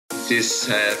This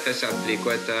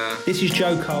Liquid. This is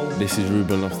Joe Cole. This is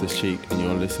Ruben Loftus-Cheek, and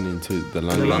you're listening to the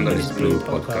London is Blue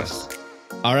podcast.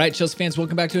 All right, Chelsea fans,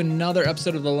 welcome back to another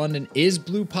episode of the London is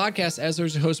Blue podcast. As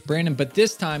always, your host, Brandon, but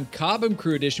this time, Cobham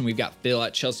Crew Edition. We've got Phil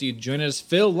at Chelsea joining us.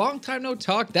 Phil, long time no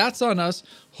talk. That's on us.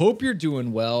 Hope you're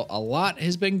doing well. A lot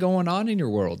has been going on in your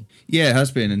world. Yeah, it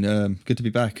has been, and good to be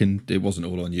back. And it wasn't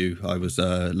all on you. I was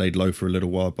laid low for a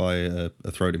little while by a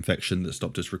throat infection that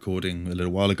stopped us recording a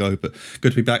little while ago. But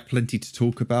good to be back. Plenty to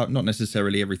talk about. Not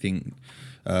necessarily everything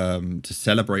to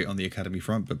celebrate on the academy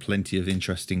front, but plenty of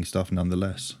interesting stuff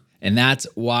nonetheless. And that's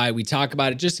why we talk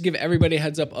about it, just to give everybody a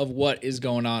heads up of what is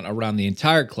going on around the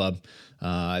entire club.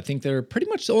 I think they're pretty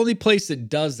much the only place that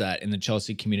does that in the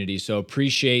Chelsea community. So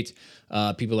appreciate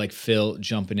people like Phil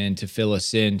jumping in to fill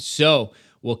us in. So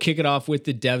we'll kick it off with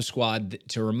the Dev Squad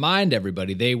to remind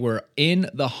everybody they were in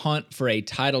the hunt for a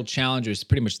title challenge. It's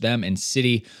pretty much them and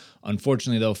City.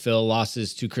 Unfortunately, though, Phil,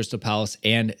 losses to Crystal Palace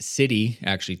and City,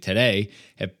 actually today,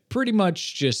 have pretty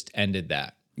much just ended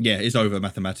that. Yeah, it's over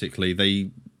mathematically.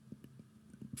 They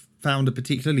found a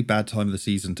particularly bad time of the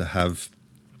season to have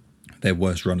their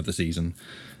worst run of the season.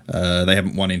 They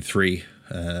haven't won in three.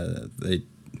 They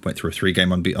went through a three-game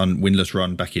winless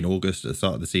run back in August at the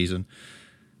start of the season.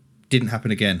 Didn't happen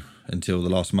again until the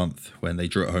last month when they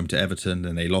drew at home to Everton,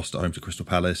 and they lost at home to Crystal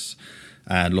Palace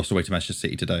and lost away to Manchester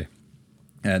City today.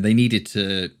 They needed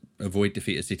to avoid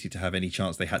defeat at City to have any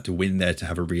chance. They had to win there to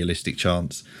have a realistic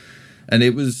chance. And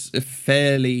it was a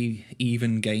fairly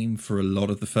even game for a lot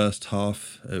of the first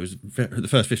half. It was the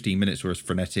first 15 minutes were as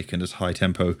frenetic and as high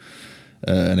tempo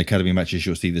an academy match as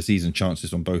you'll see this season.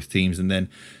 Chances on both teams, and then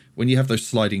when you have those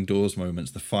sliding doors moments,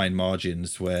 the fine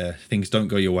margins where things don't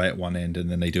go your way at one end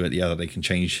and then they do at the other, they can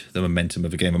change the momentum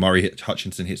of a game. Amari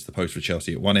Hutchinson hits the post for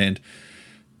Chelsea at one end.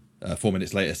 4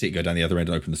 minutes later, City go down the other end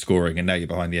and open the scoring, and now you're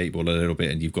behind the eight ball a little bit,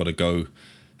 and you've got to go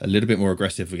a little bit more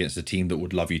aggressive against a team that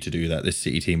would love you to do that. This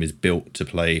City team is built to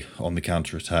play on the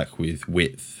counter-attack with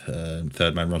width,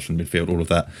 third man runs from midfield, all of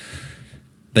that.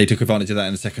 They took advantage of that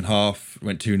in the second half,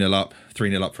 went 2-0 up,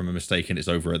 3-0 up from a mistake, and it's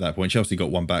over at that point. Chelsea got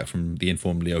one back from the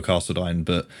informed Leo Castledine,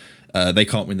 but they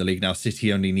can't win the league now.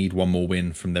 City only need one more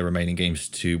win from their remaining games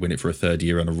to win it for a third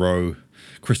year in a row.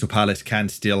 Crystal Palace can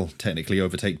still technically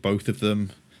overtake both of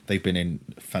them. They've been in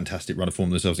a fantastic run of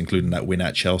form themselves, including that win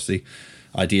at Chelsea.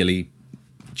 Ideally,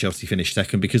 Chelsea finished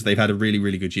second because they've had a really,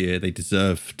 really good year. They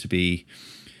deserve to be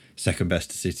second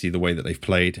best to City the way that they've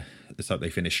played. Let's hope they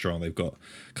finish strong. They've got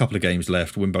a couple of games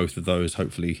left, win both of those.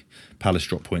 Hopefully Palace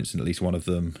drop points in at least one of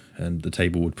them, and the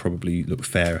table would probably look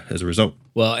fair as a result.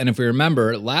 Well, and if we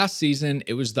remember, last season,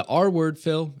 it was the R word,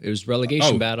 Phil. It was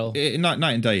relegation battle. Night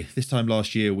and day. This time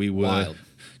last year, we were Wild.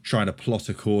 trying to plot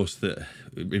a course that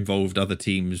involved other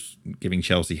teams giving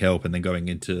Chelsea help, and then going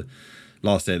into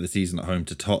last day of the season at home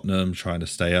to Tottenham, trying to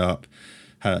stay up.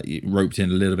 Roped in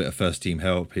a little bit of first team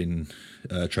help in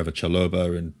Trevor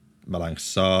Chalobah and Malang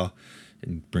Sarr,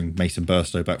 and bring Mason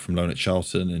Burstow back from loan at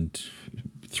Charlton. And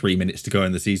 3 minutes to go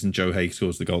in the season, Joe Haig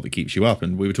scores the goal that keeps you up.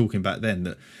 And we were talking back then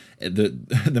that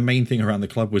the main thing around the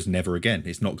club was never again.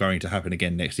 It's not going to happen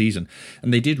again next season.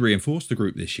 And they did reinforce the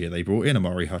group this year. They brought in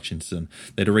Amari Hutchinson.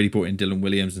 They'd already brought in Dylan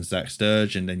Williams and Zach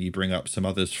Sturge, and then you bring up some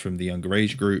others from the younger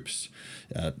age groups.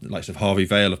 Likes of Harvey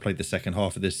Vale have played the second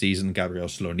half of this season. Gabriel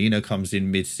Slonina comes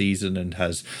in mid-season and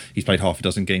he's played half a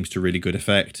dozen games to really good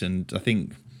effect. And I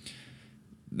think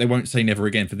they won't say never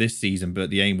again for this season,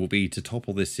 but the aim will be to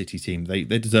topple this City team. They're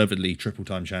deservedly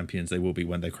triple-time champions. They will be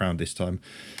when they're crowned this time.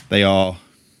 They are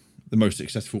the most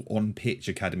successful on-pitch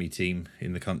academy team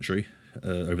in the country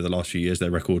over the last few years.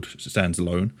 Their record stands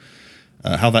alone.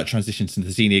 How that transitions into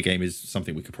the senior game is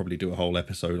something we could probably do a whole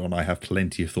episode on. I have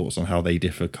plenty of thoughts on how they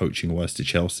differ coaching-wise to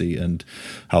Chelsea, and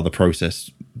how the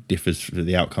process differs for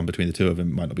the outcome between the two of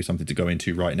them. Might not be something to go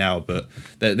into right now, but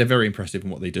they're very impressive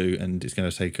in what they do, and it's going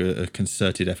to take a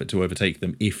concerted effort to overtake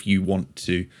them if you want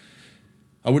to,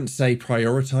 I wouldn't say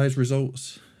prioritise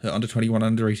results at under 21,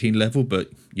 under 18 level, but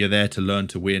you're there to learn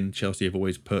to win. Chelsea have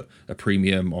always put a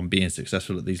premium on being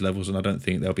successful at these levels, and I don't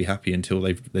think they'll be happy until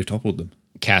they've toppled them.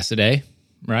 Cassidy,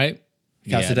 right?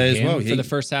 Cassidy as well. For the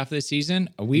first half of the season.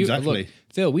 Exactly. Look,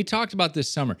 Phil, we talked about this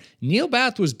summer. Neil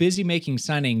Bath was busy making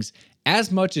signings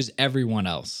as much as everyone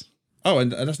else. Oh,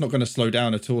 and that's not going to slow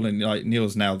down at all. And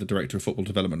Neil's now the director of football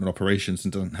development and operations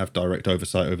and doesn't have direct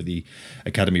oversight over the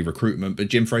academy recruitment. But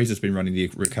Jim Fraser's been running the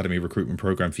academy recruitment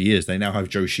program for years. They now have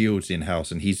Joe Shields in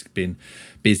house, and he's been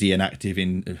busy and active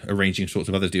in arranging sorts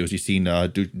of other deals. You've seen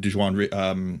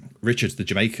Dejuan Richards, the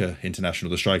Jamaica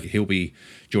international, the striker. He'll be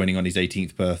joining on his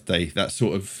 18th birthday. That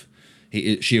sort of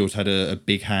Shields had a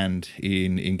big hand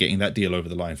in getting that deal over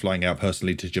the line, flying out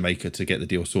personally to Jamaica to get the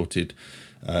deal sorted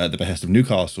at the behest of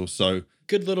Newcastle. So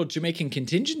good little Jamaican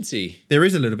contingency. there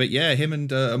is a little bit, yeah. Him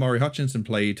and Amari Hutchinson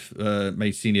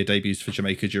made senior debuts for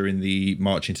Jamaica during the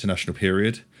March international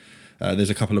period.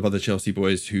 There's a couple of other Chelsea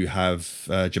boys who have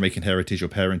Jamaican heritage or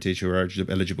parentage who are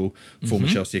eligible. Former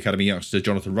Chelsea Academy youngster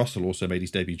Jonathan Russell also made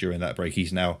his debut during that break.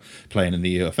 He's now playing in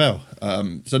the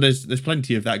EFL. So there's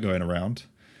plenty of that going around.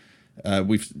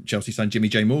 Chelsea signed Jimmy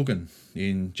J. Morgan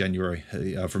in January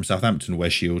from Southampton, where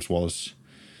Shields was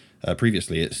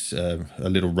previously. It's a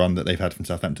little run that they've had from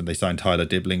Southampton. They signed Tyler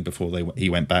Dibbling before he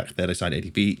went back there. They signed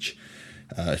Eddie Beach.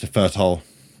 It's a fertile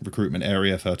recruitment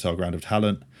area, fertile ground of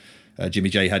talent. Jimmy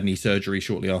J had knee surgery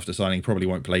shortly after signing. Probably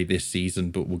won't play this season,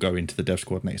 but will go into the dev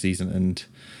squad next season. And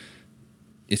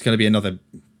it's going to be another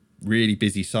really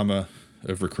busy summer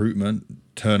of recruitment,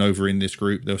 turnover in this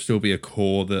group. There'll still be a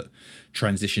core that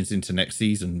transitions into next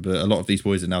season, but a lot of these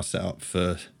boys are now set up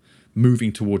for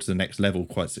moving towards the next level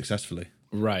quite successfully.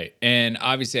 Right. And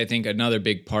obviously, I think another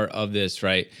big part of this,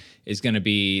 right, is going to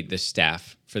be the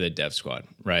staff for the dev squad,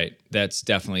 right? That's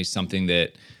definitely something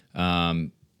that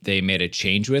they made a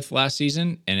change with last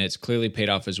season, and it's clearly paid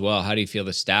off as well. How do you feel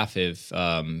the staff have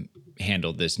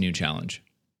handled this new challenge?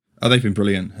 Oh, they've been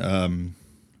brilliant.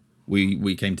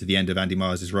 We came to the end of Andy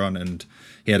Myers' run, and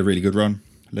he had a really good run.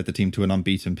 Led the team to an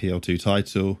unbeaten PL2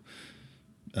 title.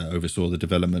 Oversaw the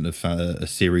development of a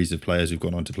series of players who've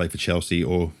gone on to play for Chelsea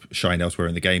or shine elsewhere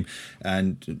in the game.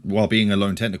 And while being a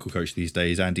lone technical coach these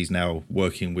days, Andy's now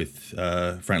working with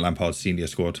Frank Lampard's senior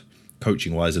squad,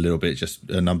 coaching-wise a little bit, just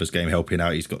a numbers game helping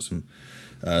out. He's got some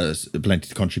plenty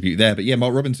to contribute there. But yeah,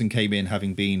 Mark Robinson came in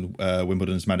having been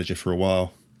Wimbledon's manager for a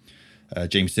while.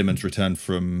 James Simmons returned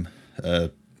from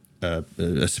a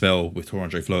spell with Tor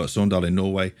Andre Flo at Sogndal in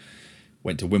Norway,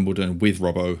 went to Wimbledon with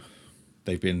Robbo.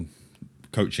 They've been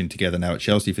coaching together now at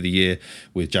Chelsea for the year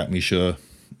with Jack Michaud,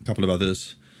 a couple of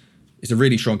others. It's a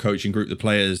really strong coaching group. The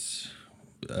players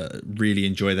really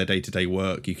enjoy their day-to-day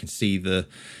work. You can see the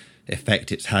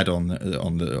effect it's had on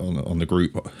the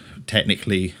group,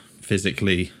 technically,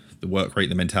 physically. The work rate,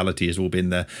 the mentality has all been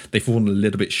there. They've fallen a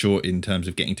little bit short in terms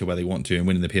of getting to where they want to and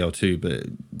winning the PL2, but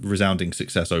resounding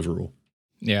success overall.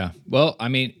 Yeah. Well, I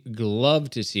mean, love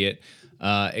to see it.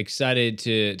 Excited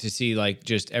to see like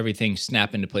just everything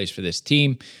snap into place for this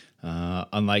team.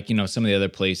 Unlike, some of the other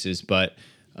places, but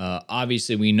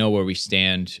obviously we know where we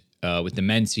stand with the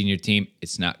men's senior team.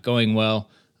 It's not going well.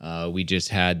 We just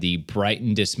had the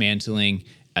Brighton dismantling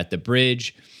at the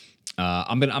Bridge.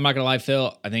 I'm not gonna lie,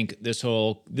 Phil. I think this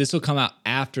will come out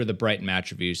after the Brighton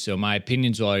match review, so my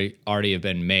opinions will already have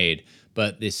been made.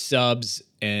 But the subs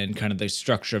and kind of the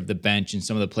structure of the bench and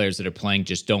some of the players that are playing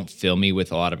just don't fill me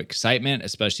with a lot of excitement,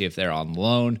 especially if they're on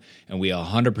loan. And we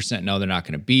 100% know they're not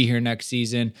going to be here next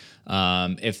season.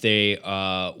 If they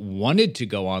wanted to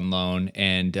go on loan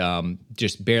and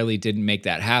just barely didn't make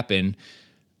that happen,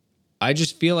 I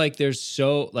just feel like there's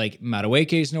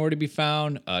Madueke is nowhere to be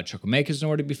found. Chukwuemeka is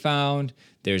nowhere to be found.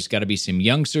 There's got to be some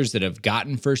youngsters that have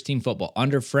gotten first-team football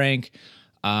under Frank.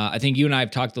 I think you and I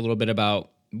have talked a little bit about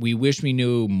we wish we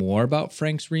knew more about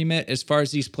Frank's remit as far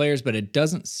as these players, but it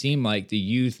doesn't seem like the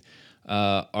youth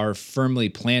are firmly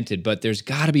planted. But there's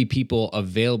got to be people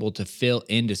available to fill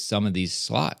into some of these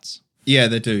slots. Yeah,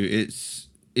 they do.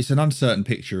 It's an uncertain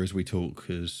picture as we talk,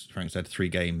 because Frank's had 3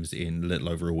 games in a little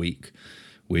over a week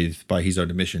with, by his own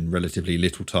admission, relatively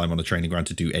little time on the training ground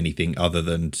to do anything other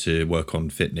than to work on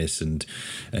fitness and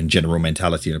general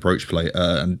mentality and approach play.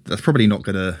 And that's probably not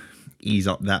going to ease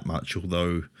up that much,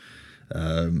 although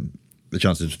the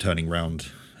chances of turning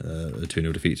round a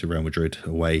 2-0 defeat to Real Madrid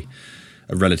away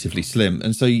are relatively slim.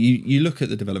 And so you look at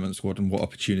the development squad and what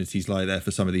opportunities lie there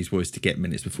for some of these boys to get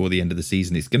minutes before the end of the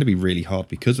season. It's going to be really hard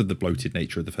because of the bloated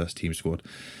nature of the first team squad.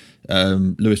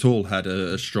 Lewis Hall had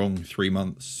a strong 3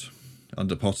 months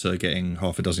under Potter, getting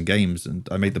half a dozen games, and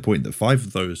I made the point that 5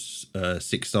 of those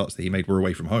 6 starts that he made were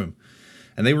away from home.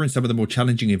 And they were in some of the more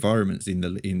challenging environments in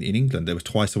England. They were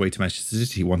twice away to Manchester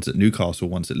City, once at Newcastle,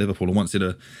 once at Liverpool, and once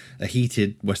in a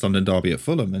heated West London derby at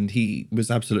Fulham. And he was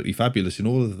absolutely fabulous in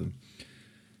all of them.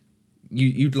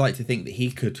 You'd like to think that he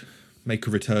could make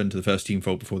a return to the first team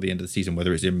fold before the end of the season,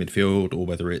 whether it's in midfield or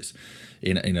whether it's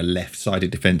in a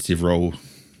left-sided defensive role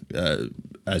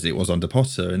as it was under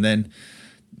Potter. And then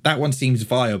that one seems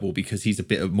viable because he's a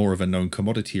bit more of a known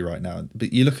commodity right now.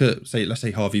 But you look at, let's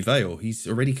say Harvey Vale, he's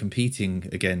already competing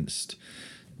against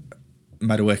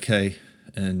Madueke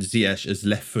and Ziyech as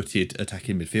left-footed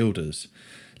attacking midfielders,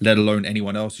 let alone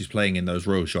anyone else who's playing in those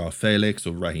roles, Joao Felix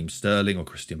or Raheem Sterling or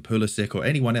Christian Pulisic or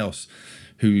anyone else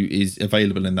who is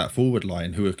available in that forward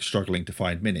line who are struggling to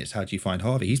find minutes. How do you find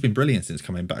Harvey? He's been brilliant since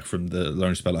coming back from the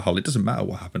loan spell at Hull. It doesn't matter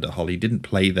what happened at Hull. He didn't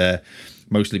play there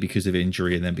mostly because of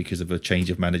injury and then because of a change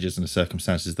of managers and the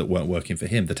circumstances that weren't working for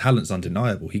him. The talent's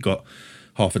undeniable. He got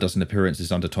half a dozen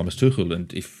appearances under Thomas Tuchel,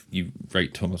 and if you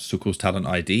rate Thomas Tuchel's talent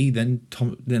ID, then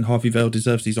Harvey Vale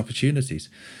deserves these opportunities.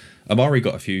 Amari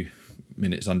got a few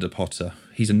minutes under Potter.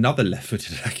 He's another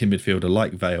left-footed attacking midfielder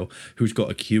like Vale, who's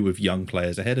got a queue of young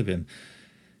players ahead of him.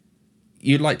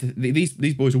 You'd like to,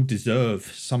 these boys all deserve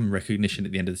some recognition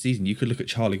at the end of the season. You could look at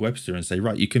Charlie Webster and say,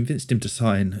 right, you convinced him to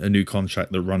sign a new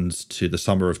contract that runs to the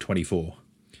summer of 24.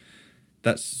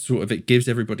 That's sort of, it gives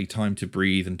everybody time to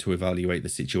breathe and to evaluate the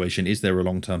situation. Is there a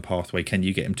long-term pathway? Can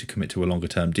you get him to commit to a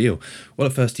longer-term deal? Well,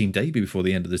 a first-team debut before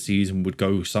the end of the season would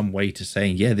go some way to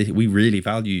saying, yeah, we really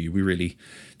value you. We really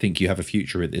think you have a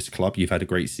future at this club. You've had a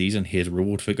great season. Here's a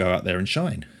reward for go out there and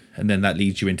shine. And then that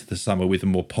leads you into the summer with a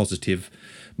more positive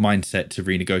mindset to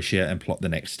renegotiate and plot the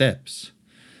next steps.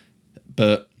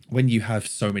 But when you have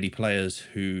so many players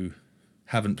who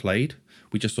haven't played,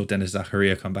 we just saw Dennis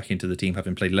Zakaria come back into the team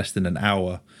having played less than an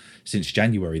hour since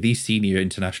January. These senior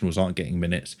internationals aren't getting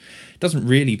minutes. It doesn't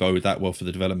really bode that well for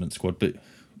the development squad, but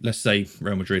let's say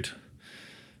Real Madrid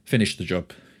finish the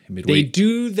job in midweek. They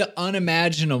do the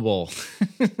unimaginable.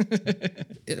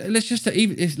 Let's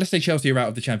say Chelsea are out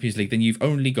of the Champions League, then you've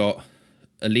only got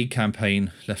a league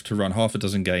campaign left to run, half a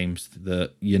dozen games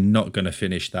that you're not going to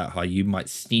finish that high. You might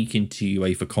sneak into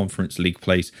UEFA Conference League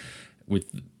place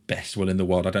with the best will in the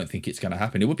world. I don't think it's going to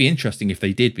happen. It would be interesting if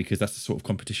they did, because that's the sort of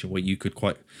competition where you could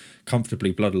quite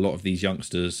comfortably blood a lot of these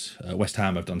youngsters. West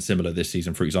Ham have done similar this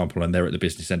season, for example, and they're at the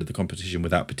business end of the competition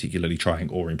without particularly trying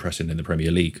or impressing in the Premier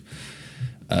League.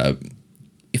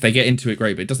 If they get into it,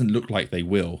 great, but it doesn't look like they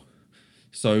will.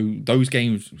 So those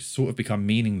games sort of become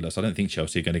meaningless. I don't think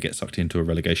Chelsea are going to get sucked into a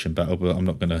relegation battle, but I'm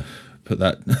not going to put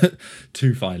that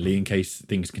too finely in case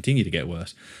things continue to get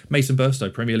worse. Mason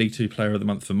Burstow, Premier League 2 Player of the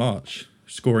Month for March,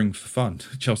 scoring for fun.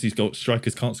 Chelsea's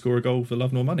strikers can't score a goal for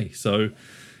love nor money. So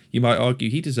you might argue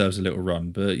he deserves a little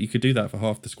run, but you could do that for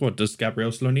half the squad. Does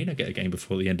Gabriel Slonina get a game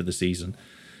before the end of the season?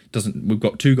 We've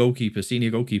got two goalkeepers,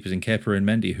 senior goalkeepers in Kepa and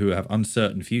Mendy, who have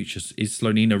uncertain futures. Is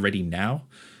Slonina ready now?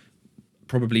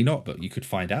 Probably not, but you could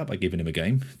find out by giving him a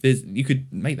game. You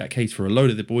could make that case for a load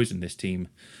of the boys in this team.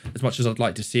 As much as I'd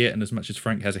like to see it, and as much as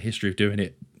Frank has a history of doing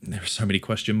it, there are so many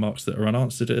question marks that are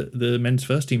unanswered at the men's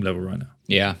first team level right now.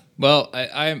 Yeah, well,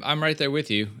 I'm right there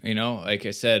with you. You know, like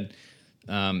I said,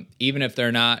 even if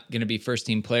they're not going to be first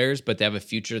team players, but they have a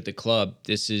future at the club,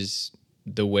 this is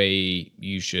the way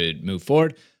you should move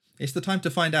forward. It's the time to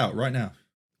find out right now.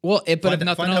 Well, but if nothing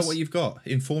else, find out what you've got.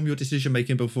 Inform your decision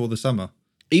making before the summer.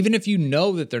 Even if you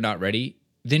know that they're not ready,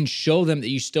 then show them that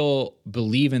you still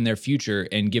believe in their future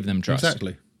and give them trust.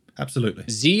 Exactly. Absolutely.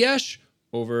 Ziyech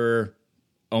over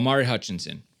Omari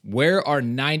Hutchinson. Where are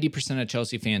 90% of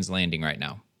Chelsea fans landing right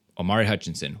now? Omari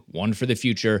Hutchinson, one for the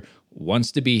future,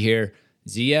 wants to be here.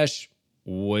 Ziyech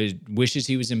wishes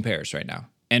he was in Paris right now.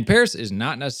 And Paris is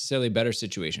not necessarily a better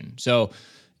situation. So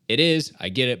it is, I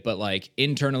get it, but like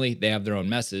internally, they have their own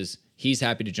messes. He's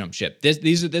happy to jump ship. This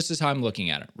is how I'm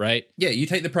looking at it, right? Yeah, you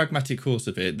take the pragmatic course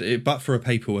of it. But for a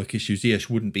paperwork issue, Ziyech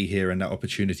wouldn't be here and that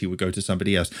opportunity would go to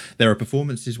somebody else. There are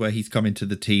performances where he's come into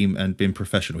the team and been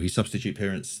professional. His substitute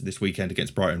appearance this weekend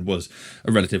against Brighton was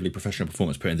a relatively professional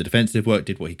performance, put in the defensive work,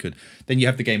 did what he could. Then you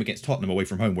have the game against Tottenham away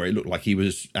from home where it looked like he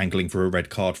was angling for a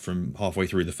red card from halfway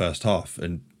through the first half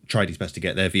and tried his best to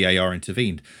get there. VAR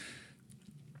intervened.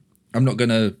 I'm not going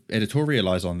to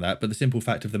editorialise on that, but the simple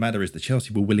fact of the matter is that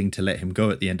Chelsea were willing to let him go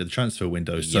at the end of the transfer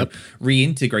window. So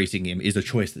reintegrating him is a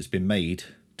choice that's been made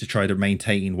to try to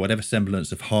maintain whatever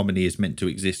semblance of harmony is meant to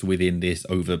exist within this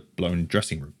overblown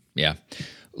dressing room. Yeah.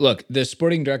 Look, the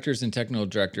sporting directors and technical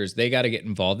directors, they got to get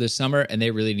involved this summer, and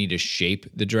they really need to shape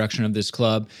the direction of this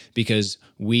club because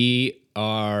we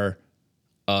are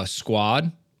a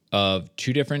squad of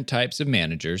two different types of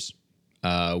managers.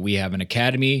 We have an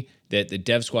academy that the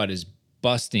dev squad is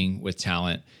busting with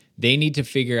talent. They need to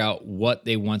figure out what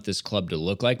they want this club to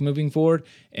look like moving forward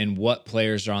and what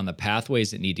players are on the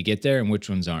pathways that need to get there and which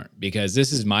ones aren't. Because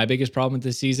this is my biggest problem with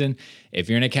this season. If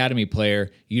you're an academy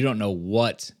player, you don't know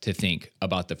what to think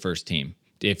about the first team.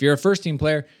 If you're a first team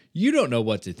player, you don't know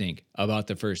what to think about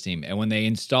the first team. And when they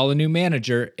install a new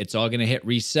manager, it's all going to hit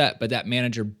reset, but that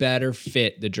manager better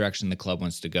fit the direction the club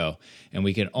wants to go. And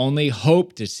we can only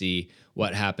hope to see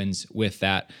what happens with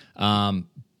that.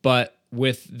 But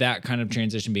with that kind of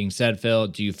transition being said, Phil,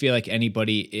 do you feel like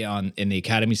anybody in the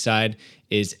academy side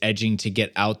is edging to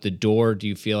get out the door? Do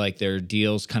you feel like there are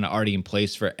deals kind of already in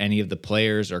place for any of the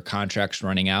players or contracts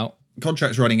running out?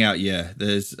 Contracts running out, yeah.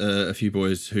 There's a few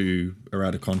boys who are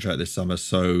out of contract this summer.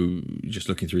 So just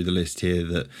looking through the list here,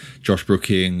 that Josh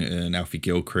Brooking and Alfie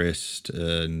Gilchrist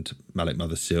and Malik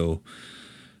Mothersill,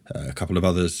 a couple of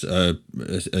others are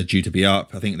due to be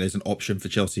up. I think there's an option for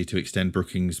Chelsea to extend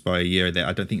Brookings by a year.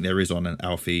 I don't think there is on an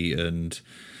Alfie and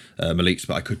Malik's,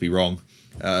 but I could be wrong.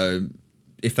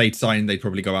 If they'd sign, they'd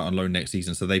probably go out on loan next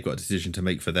season. So they've got a decision to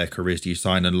make for their careers. Do you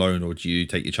sign and loan, or do you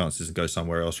take your chances and go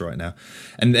somewhere else right now?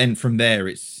 And then from there,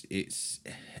 it's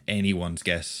anyone's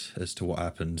guess as to what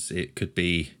happens. It could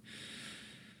be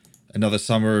another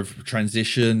summer of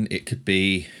transition. It could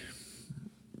be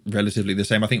relatively the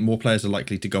same. I think more players are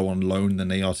likely to go on loan than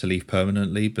they are to leave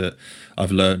permanently. But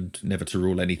I've learned never to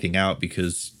rule anything out,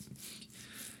 because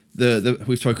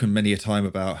we've spoken many a time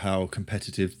about how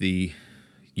competitive the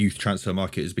youth transfer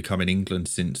market has become in England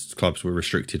since clubs were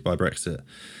restricted by Brexit.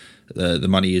 The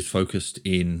money is focused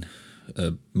in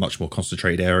a much more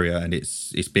concentrated area, and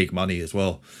it's big money as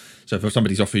well. So if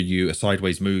somebody's offered you a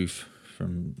sideways move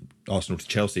from Arsenal to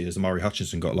Chelsea, as Amari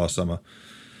Hutchinson got last summer,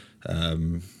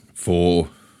 for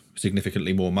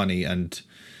significantly more money and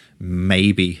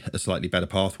maybe a slightly better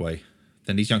pathway,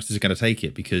 then these youngsters are going to take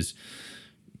it, because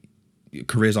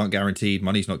careers aren't guaranteed,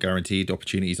 money's not guaranteed,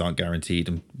 opportunities aren't guaranteed,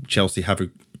 and Chelsea have a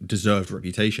deserved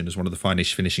reputation as one of the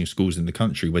finest finishing schools in the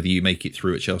country. Whether you make it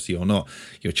through at Chelsea or not,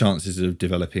 your chances of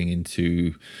developing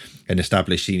into an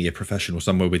established senior professional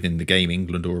somewhere within the game,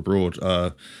 England or abroad,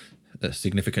 are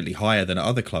significantly higher than at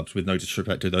other clubs, with no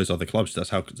disrespect to those other clubs. That's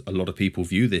how a lot of people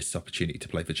view this opportunity to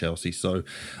play for Chelsea. So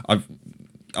I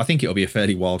think it'll be a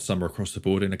fairly wild summer across the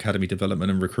board in academy development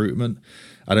and recruitment.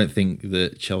 I don't think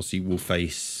that Chelsea will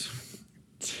face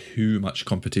too much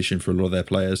competition for a lot of their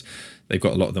players. They've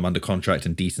got a lot of them under contract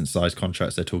and decent sized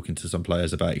contracts. They're talking to some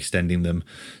players about extending them.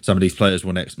 Some of these players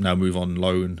will now move on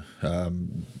loan,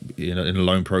 in a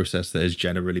loan process that has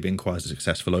generally been quite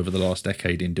successful over the last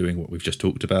decade in doing what we've just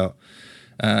talked about.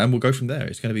 And we'll go from there.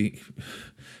 It's going to be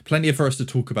plenty for us to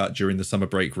talk about during the summer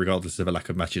break, regardless of a lack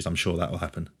of matches. I'm sure that will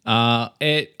happen.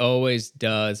 It always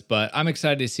does, but I'm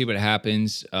excited to see what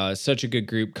happens. Such a good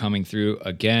group coming through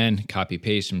again, copy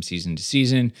paste from season to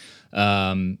season.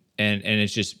 And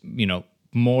it's just,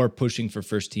 more pushing for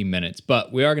first team minutes.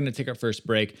 But we are going to take our first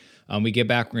break. We get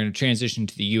back, we're going to transition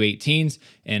to the U18s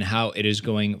and how it is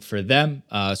going for them.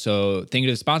 So thank you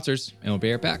to the sponsors, and we'll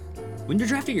be right back. When you're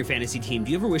drafting your fantasy team,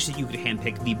 do you ever wish that you could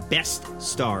handpick the best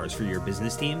stars for your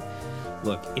business team?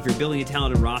 Look, if you're building a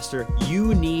talented roster,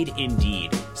 you need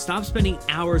Indeed. Stop spending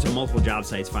hours on multiple job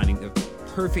sites finding the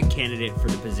perfect candidate for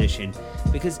the position,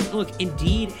 because look,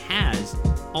 Indeed has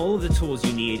all of the tools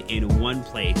you need in one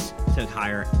place to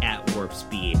hire at warp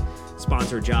speed.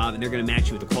 Sponsor a job and they're going to match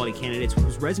you with the quality candidates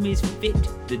whose resumes fit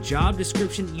the job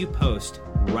description that you post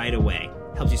right away.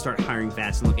 Helps you start hiring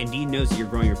fast. And look, Indeed knows that you're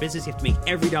growing your business. You have to make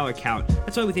every dollar count.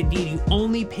 That's why with Indeed, you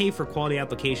only pay for quality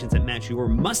applications that match your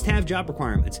must-have job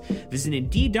requirements. Visit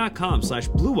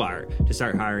Indeed.com/Blue Wire to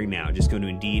start hiring now. Just go to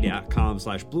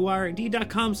Indeed.com/Blue Wire,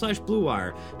 Indeed.com/Blue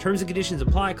Wire. Terms and conditions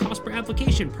apply. Cost per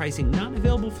application. Pricing not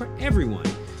available for everyone.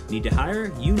 Need to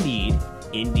hire? You need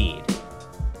Indeed.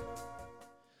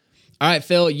 All right,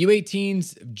 Phil,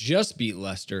 U18s just beat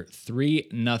Leicester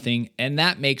 3-0, and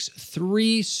that makes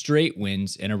 3 straight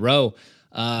wins in a row.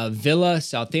 Villa,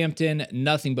 Southampton,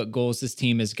 nothing but goals. This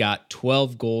team has got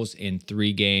 12 goals in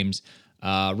 3 games.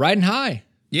 Riding high.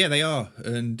 Yeah, they are,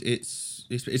 and it's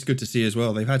good to see as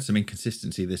well. They've had some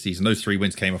inconsistency this season. Those 3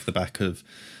 wins came off the back of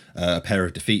a pair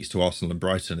of defeats to Arsenal and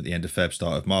Brighton at the end of Feb,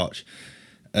 start of March.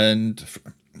 And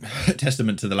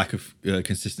testament to the lack of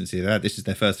consistency there. This is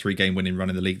their first 3-game winning run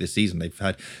in the league this season. They've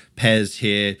had pairs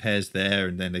here, pairs there,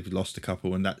 and then they've lost a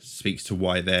couple, and that speaks to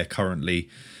why they're currently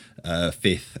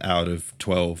 5th out of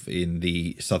 12 in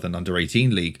the Southern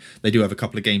Under-18 League. They do have a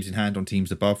couple of games in hand on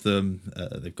teams above them.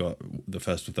 They've got the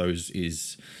first of those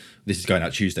this is going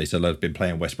out Tuesday, so they've been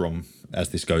playing West Brom as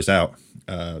this goes out.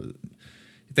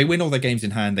 If they win all their games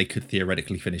in hand, they could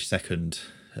theoretically finish second,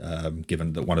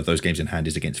 given that one of those games in hand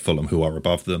is against Fulham, who are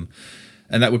above them.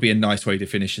 And that would be a nice way to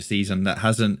finish a season that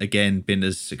hasn't, again, been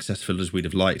as successful as we'd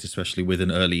have liked, especially with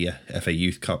an early FA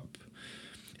Youth Cup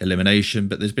elimination.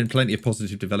 But there's been plenty of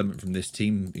positive development from this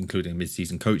team, including a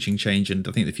mid-season coaching change, and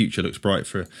I think the future looks bright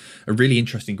for a really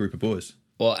interesting group of boys.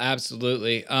 Well,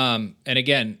 absolutely. And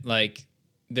again,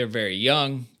 they're very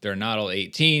young. They're not all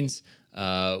 18s.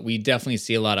 We definitely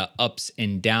see a lot of ups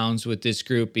and downs with this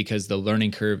group because the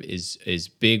learning curve is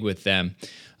big with them.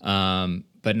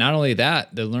 But not only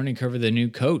that, the learning curve of the new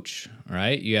coach,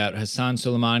 right? You got Hassan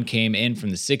Suleiman came in from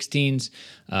the 16s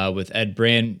with Ed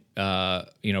Brand,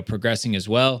 progressing as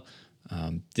well.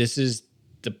 This is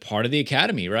the part of the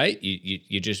academy, right?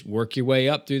 You just work your way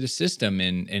up through the system,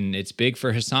 and it's big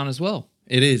for Hassan as well.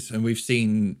 It is, and we've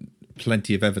seen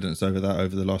plenty of evidence over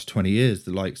the last 20 years.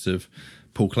 The likes of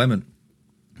Paul Clement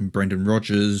and Brendan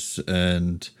Rodgers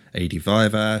and Adi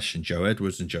Vivash and Joe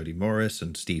Edwards and Jody Morris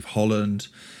and Steve Holland,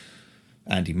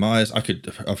 Andy Myers.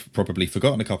 I've probably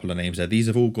forgotten a couple of names there. These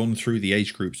have all gone through the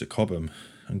age groups at Cobham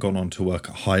and gone on to work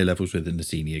at high levels within the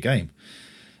senior game.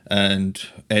 And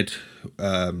Ed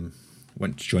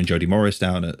went to join Jody Morris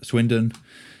down at Swindon,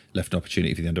 left an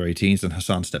opportunity for the under-18s, and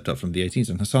Hassan stepped up from the 18s.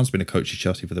 And Hassan's been a coach at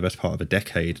Chelsea for the best part of a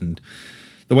decade. And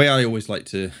the way I always like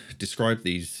to describe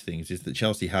these things is that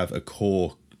Chelsea have a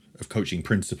core of coaching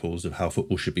principles of how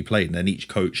football should be played, and then each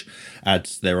coach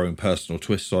adds their own personal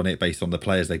twists on it based on the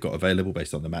players they've got available,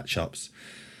 based on the matchups.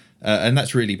 And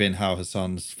that's really been how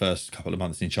Hassan's first couple of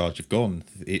months in charge have gone.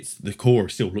 It's the core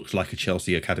still looks like a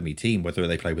Chelsea academy team, whether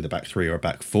they play with a back three or a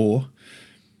back four.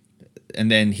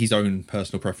 And then his own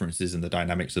personal preferences and the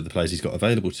dynamics of the players he's got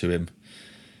available to him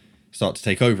start to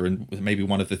take over. And maybe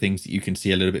one of the things that you can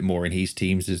see a little bit more in his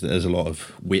teams is that there's a lot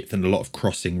of width and a lot of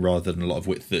crossing rather than a lot of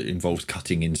width that involves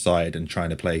cutting inside and trying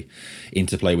to play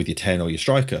interplay with your 10 or your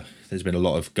striker. There's been a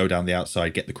lot of go down the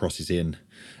outside, get the crosses in,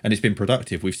 and it's been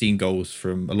productive. We've seen goals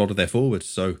from a lot of their forwards.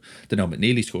 So Daniel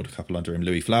McNeely scored a couple under him,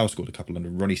 Louis Flower scored a couple under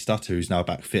him, Ronnie Stutter, who's now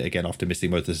back fit again after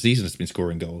missing most of the season, has been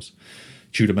scoring goals.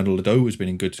 Tudor Mendel-Ledo has been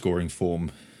in good scoring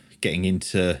form, getting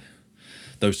into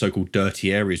those so-called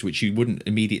dirty areas, which you wouldn't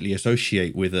immediately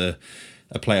associate with a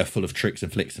player full of tricks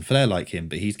and flicks and flair like him,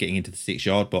 but he's getting into the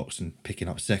 6-yard box and picking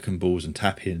up second balls and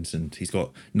tap-ins, and he's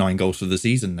got 9 goals for the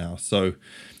season now. So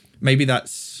maybe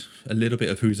that's a little bit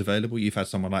of who's available. You've had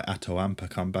someone like Ato Ampa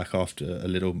come back after a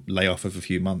little layoff of a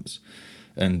few months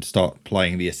and start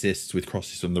playing the assists with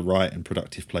crosses from the right and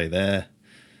productive play there.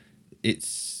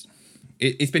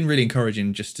 It's been really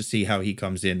encouraging just to see how he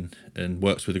comes in and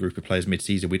works with a group of players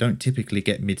mid-season. We don't typically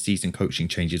get mid-season coaching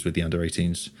changes with the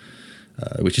under-18s,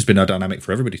 which has been a dynamic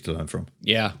for everybody to learn from.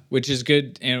 Yeah, which is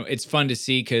good. And it's fun to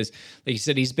see because, like you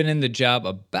said, he's been in the job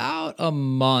about a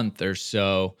month or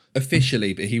so.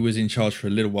 Officially, but he was in charge for a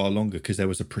little while longer because there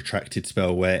was a protracted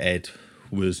spell where Ed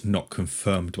was not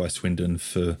confirmed by Swindon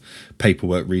for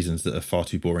paperwork reasons that are far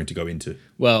too boring to go into.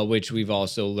 Well, which we've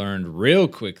also learned real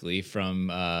quickly from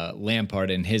Lampard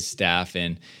and his staff,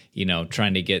 and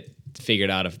trying to get figured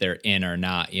out if they're in or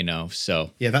not.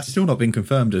 So yeah, that's still not been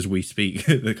confirmed as we speak.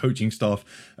 The coaching staff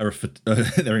are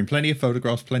they're in plenty of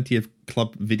photographs, plenty of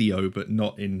club video, but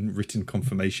not in written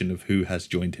confirmation of who has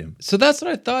joined him. So that's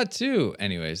what I thought too.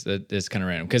 Anyways, that's kind of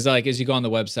random because as you go on the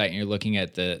website and you're looking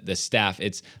at the staff,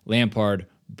 it's Lampard,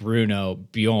 Bruno,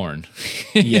 Bjorn.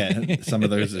 Yeah, some of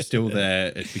those are still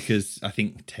there because I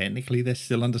think technically they're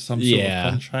still under some sort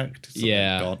of contract.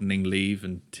 Gardening leave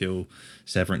until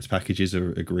severance packages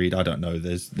are agreed. I don't know.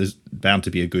 There's bound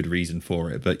to be a good reason for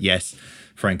it. But yes,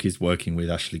 Frank is working with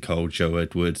Ashley Cole, Joe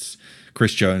Edwards,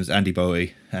 Chris Jones, Andy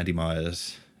Bowie, Andy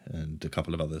Myers, and a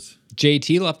couple of others.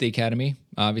 JT left the academy.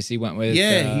 Obviously went with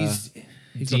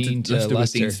He's gone to Leicester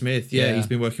with Dean Smith. Yeah, he's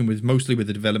been working mostly with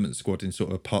the development squad in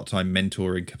sort of part-time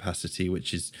mentoring capacity,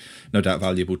 which is no doubt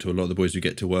valuable to a lot of the boys who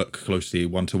get to work closely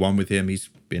one-to-one with him. He's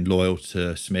been loyal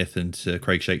to Smith and to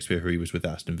Craig Shakespeare, who he was with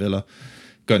Aston Villa.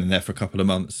 Going in there for a couple of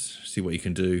months, see what he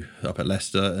can do up at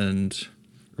Leicester, and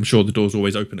I'm sure the door's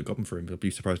always open at Cobham for him. I'd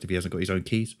be surprised if he hasn't got his own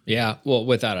keys. Yeah, well,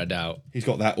 without a doubt. He's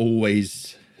got that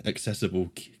always accessible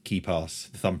key pass,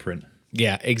 the thumbprint.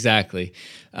 Yeah, exactly.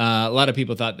 A lot of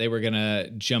people thought they were going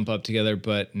to jump up together,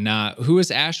 but not. Who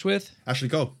was Ash with? Ashley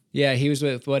Cole. Yeah, he was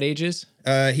with what ages?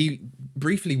 He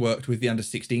briefly worked with the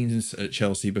under-16s at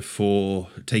Chelsea before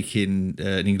taking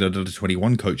an England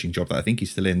under-21 coaching job that I think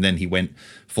he's still in. Then he went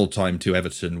full-time to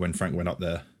Everton when Frank went up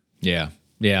there. Yeah.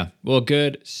 Well,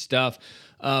 good stuff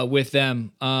with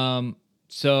them.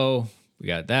 So we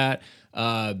got that.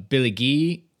 Billy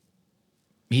Gee,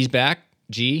 he's back.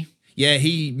 G. Yeah,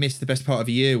 he missed the best part of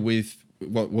a year with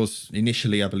what was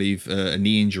initially, I believe, a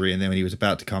knee injury. And then when he was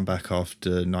about to come back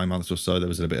after 9 months or so, there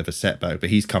was a bit of a setback. But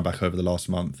he's come back over the last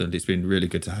month, and it's been really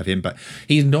good to have him back.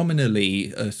 He's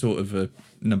nominally a sort of a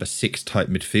number 6 type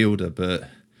midfielder, but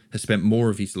has spent more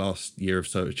of his last year or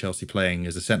so at Chelsea playing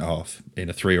as a centre-half in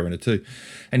a 3 or in a 2.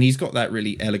 And he's got that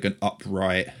really elegant,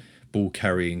 upright,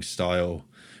 ball-carrying style,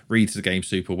 reads the game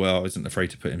super well, isn't afraid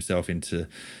to put himself into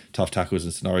tough tackles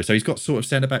and scenarios. So he's got sort of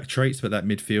centre-back traits, but that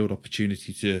midfield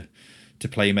opportunity to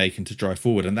play make and to drive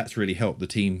forward, and that's really helped the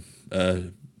team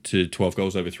to 12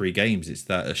 goals over 3 games. It's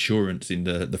that assurance in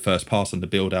the first pass and the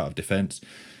build out of defence.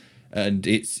 And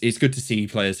it's good to see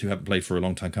players who haven't played for a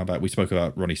long time come back. We spoke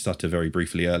about Ronnie Stutter very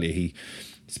briefly earlier. He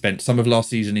spent some of last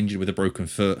season injured with a broken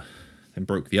foot, then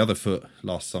broke the other foot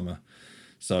last summer.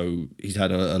 So he's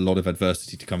had a lot of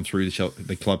adversity to come through.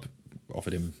 The club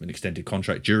offered him an extended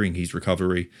contract during his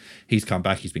recovery. He's come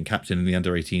back. He's been captain in the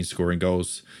under-18s, scoring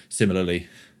goals. Similarly,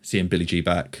 seeing Billy G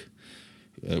back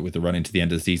with the run into the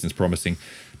end of the season is promising,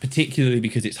 particularly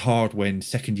because it's hard when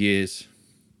second years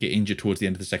get injured towards the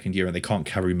end of the second year and they can't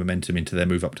carry momentum into their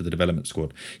move up to the development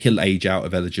squad. He'll age out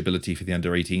of eligibility for the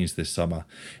under-18s this summer.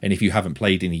 And if you haven't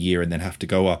played in a year and then have to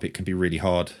go up, it can be really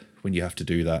hard when you have to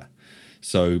do that.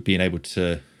 So being able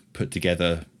to put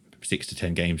together 6 to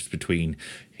 10 games between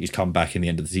his comeback and the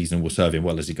end of the season will serve him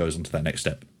well as he goes on to that next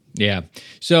step. Yeah.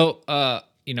 So,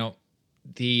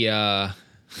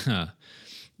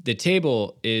 the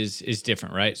table is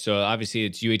different, right? So obviously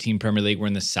it's U18 Premier League. We're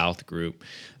in the South group.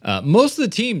 Most of the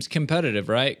teams competitive,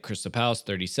 right? Crystal Palace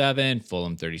 37,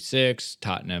 Fulham 36,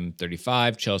 Tottenham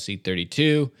 35, Chelsea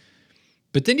 32.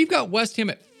 But then you've got West Ham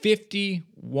at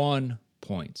 51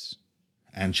 points.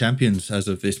 And champions as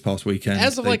of this past weekend.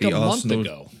 As of like a month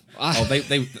ago. Oh,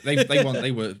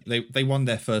 they won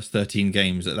their first 13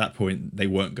 games. At that point, they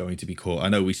weren't going to be caught. I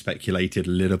know we speculated a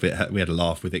little bit. We had a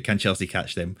laugh with it. Can Chelsea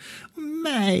catch them?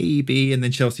 Maybe. And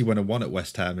then Chelsea went and won at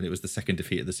West Ham, and it was the second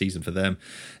defeat of the season for them.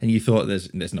 And you thought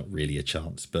there's not really a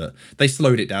chance, but they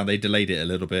slowed it down. They delayed it a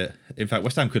little bit. In fact,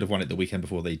 West Ham could have won it the weekend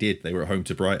before they did. They were at home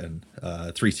to Brighton,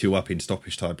 3-2 up in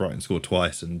stoppage time. Brighton scored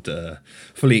twice and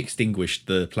fully extinguished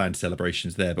the planned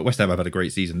celebrations there. But West Ham have had a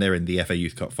great season. They're in the FA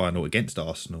Youth Cup final against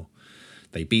Arsenal.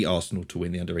 They beat Arsenal to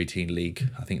win the under-18 league.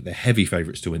 I think they're heavy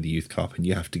favourites to win the Youth Cup, and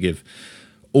you have to give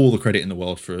all the credit in the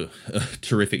world for a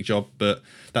terrific job. But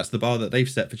that's the bar that they've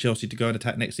set for Chelsea to go and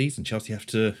attack next season. Chelsea have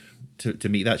to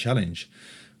meet that challenge.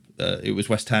 It was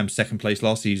West Ham's second place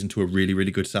last season to a really,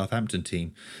 really good Southampton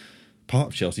team. Part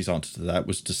of Chelsea's answer to that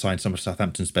was to sign some of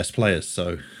Southampton's best players.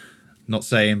 So, not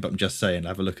saying, but I'm just saying,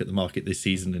 have a look at the market this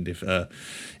season, and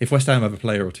if West Ham have a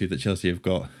player or two that Chelsea have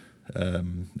got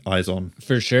eyes on,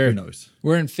 for sure, who knows?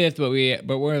 We're in fifth, but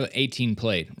we're 18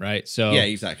 played, right? So yeah,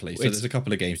 exactly. So there's a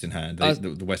couple of games in hand.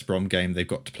 The West Brom game, they've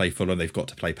got to play Fulham, they've got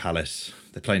to play Palace.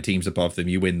 They're playing teams above them.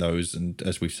 You win those, and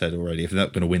as we've said already, if they're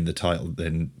not going to win the title,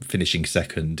 then finishing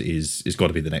second is got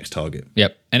to be the next target.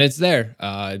 Yep, and it's there.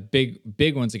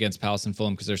 Big ones against Palace and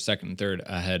Fulham because they're second and third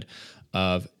ahead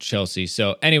of Chelsea.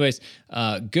 So, anyways,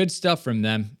 good stuff from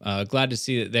them. Glad to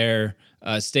see that they're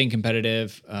staying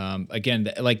competitive. Again,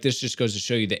 like this just goes to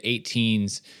show you the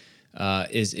 18s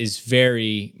is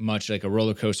very much like a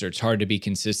roller coaster. It's hard to be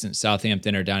consistent.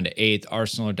 Southampton are down to 8th.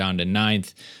 Arsenal are down to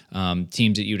 9th.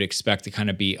 Teams that you'd expect to kind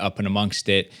of be up and amongst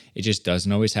it. It just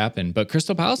doesn't always happen. But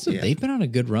Crystal Palace, they've been on a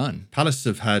good run. Palace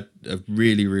have had a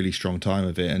really, really strong time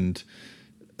of it, and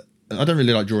I don't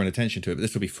really like drawing attention to it, but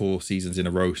this will be 4 seasons in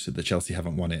a row so that Chelsea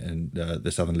haven't won it in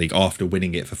the Southern League after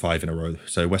winning it for 5 in a row.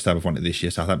 So West Ham have won it this year,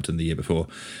 Southampton the year before,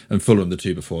 and Fulham the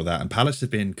 2 before that. And Palace have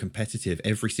been competitive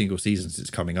every single season since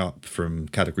coming up from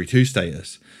Category 2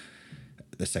 status.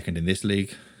 They're second in this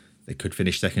league. They could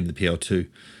finish second in the PL2.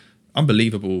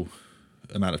 Unbelievable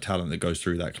amount of talent that goes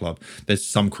through that club. There's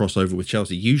some crossover with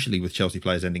Chelsea, usually with Chelsea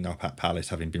players ending up at Palace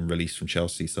having been released from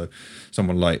Chelsea. So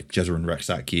someone like Jezorun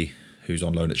Raksaki, who's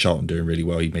on loan at Charlton doing really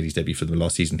well. He made his debut for them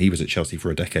last season. He was at Chelsea for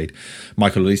a decade.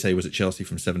 Michael Olise was at Chelsea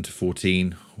from 7 to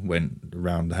 14, went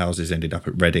around the houses, ended up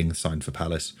at Reading, signed for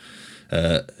Palace.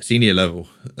 Senior level,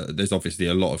 there's obviously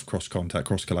a lot of cross-contact,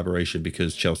 cross-collaboration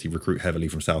because Chelsea recruit heavily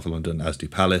from South London, as do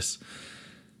Palace.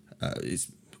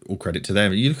 It's all credit to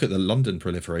them. You look at the London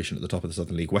proliferation at the top of the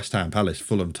Southern League, West Ham, Palace,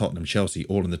 Fulham, Tottenham, Chelsea,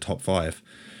 all in the top 5.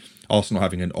 Arsenal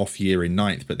having an off year in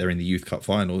 9th, but they're in the Youth Cup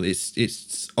final.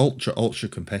 It's ultra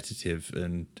competitive,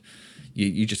 and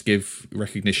you just give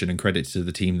recognition and credit to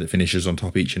the team that finishes on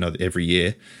top each and every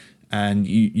year, and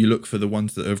you look for the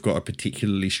ones that have got a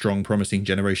particularly strong, promising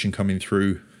generation coming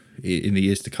through in the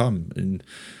years to come. And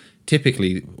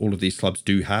typically, all of these clubs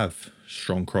do have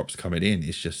strong crops coming in.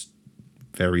 It's just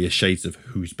various shades of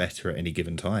who's better at any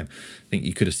given time. I think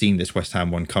you could have seen this West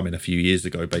Ham one coming a few years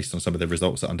ago based on some of the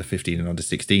results at under 15 and under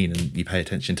 16, and you pay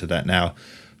attention to that now.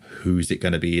 Who's it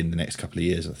going to be in the next couple of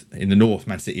years? In the North,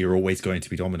 Man City are always going to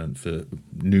be dominant for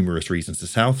numerous reasons. The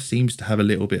South seems to have a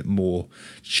little bit more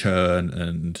churn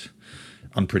and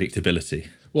unpredictability.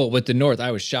 Well, with the North,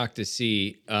 I was shocked to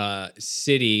see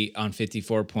City on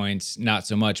 54 points, not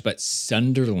so much, but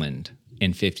Sunderland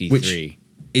in 53.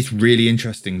 It's really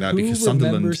interesting that because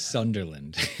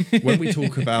Sunderland. When we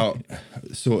talk about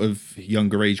sort of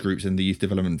younger age groups in the youth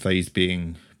development phase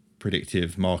being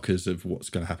predictive markers of what's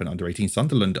going to happen under 18,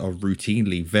 Sunderland are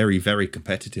routinely very, very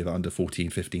competitive at under 14,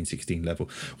 15, 16 level.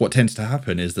 What tends to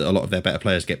happen is that a lot of their better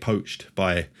players get poached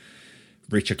by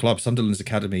richer clubs. Sunderland's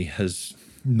academy has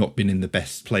not been in the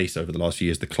best place over the last few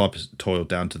years. The club has toiled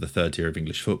down to the third tier of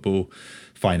English football,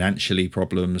 financially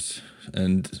problems.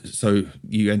 And so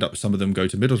you end up, some of them go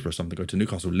to Middlesbrough, some of them go to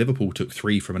Newcastle. Liverpool took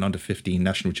 3 from an under-15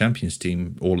 national champions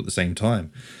team all at the same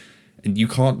time. And you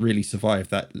can't really survive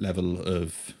that level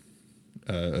of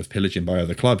pillaging by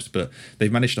other clubs. But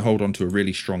they've managed to hold on to a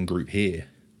really strong group here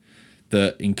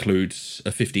that includes a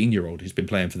 15-year-old who's been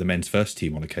playing for the men's first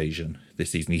team on occasion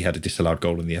this season. He had a disallowed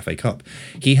goal in the FA Cup.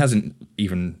 He's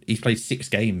played 6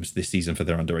 games this season for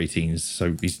their under-18s,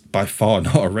 so he's by far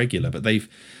not a regular, but they've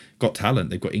got talent.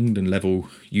 They've got England-level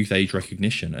youth age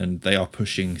recognition, and they are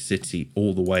pushing City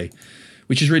all the way,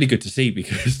 which is really good to see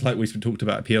because, like we've talked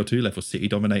about at PL2 level, City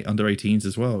dominate under-18s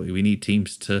as well. We need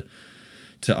teams to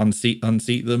unseat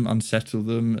them, unsettle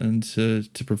them, and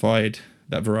to provide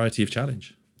that variety of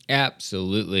challenge.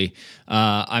 Absolutely.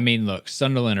 I mean, look,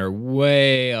 Sunderland are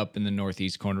way up in the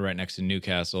northeast corner, right next to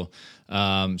Newcastle.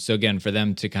 So again, for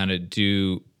them to kind of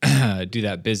do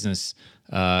that business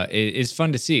is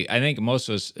fun to see. I think most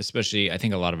of us, especially I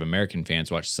think a lot of American fans,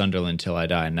 watch Sunderland Till I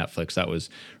Die on Netflix. That was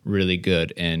really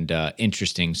good and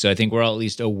interesting. So I think we're all at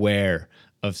least aware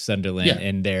of Sunderland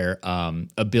and their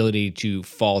ability to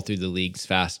fall through the leagues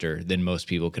faster than most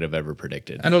people could have ever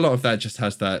predicted. And a lot of that just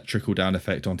has that trickle-down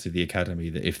effect onto the academy,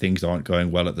 that if things aren't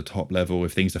going well at the top level,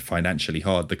 if things are financially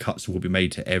hard, the cuts will be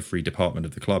made to every department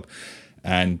of the club.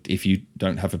 And if you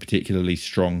don't have a particularly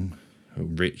strong,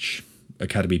 rich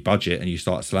academy budget and you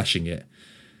start slashing it,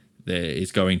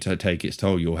 it's going to take its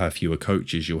toll. You'll have fewer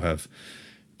coaches, you'll have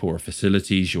poorer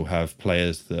facilities, you'll have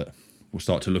players that will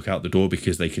start to look out the door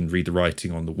because they can read the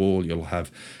writing on the wall. You'll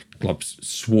have clubs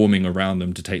swarming around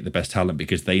them to take the best talent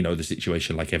because they know the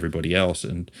situation like everybody else.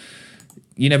 And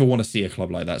you never want to see a club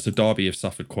like that. So Derby have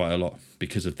suffered quite a lot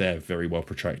because of their very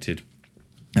well-reported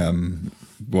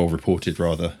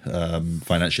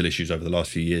financial issues over the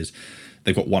last few years.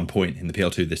 They've got 1 point in the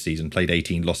PL2 this season, played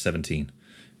 18, lost 17.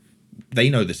 They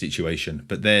know the situation,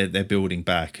 but they're building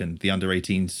back. And the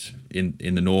under-18s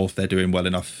in the north, they're doing well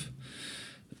enough.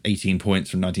 18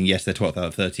 points from 19. Yes, they're 12th out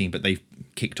of 13, but they've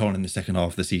kicked on in the second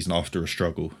half of the season after a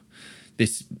struggle.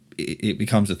 It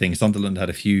becomes a thing. Sunderland had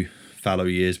a few fallow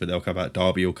years, but they'll come back.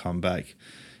 Derby will come back.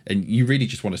 And you really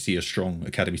just want to see a strong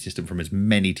academy system from as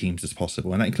many teams as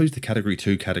possible. And that includes the Category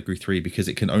 2, Category 3, because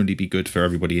it can only be good for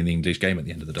everybody in the English game at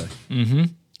the end of the day. Mm-hmm.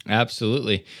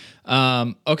 Absolutely.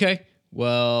 Okay.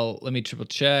 Well, let me triple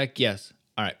check. Yes.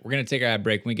 All right, we're going to take our ad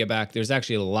break. When we get back, there's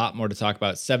actually a lot more to talk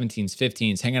about. 17s,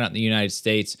 15s, hanging out in the United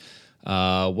States.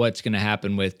 What's going to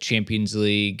happen with Champions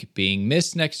League being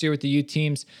missed next year with the youth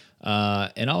teams.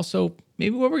 And also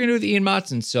maybe what we're going to do with Ian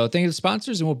Motson. So thank you to the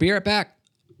sponsors, and we'll be right back.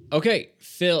 Okay,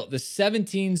 Phil, the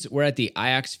 17s were at the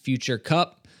Ajax Future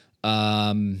Cup.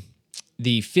 The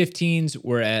 15s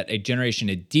were at a Generation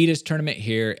Adidas tournament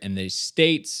here in the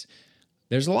States.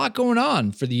 There's a lot going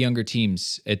on for the younger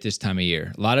teams at this time of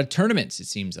year. A lot of tournaments, it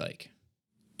seems like.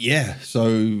 Yeah,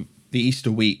 so the Easter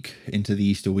week into the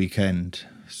Easter weekend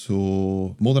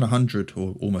saw more than 100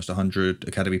 or almost 100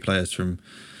 academy players from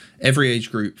every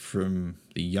age group, from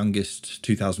the youngest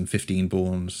 2015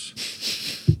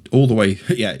 borns all the way.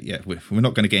 Yeah, we're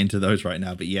not going to get into those right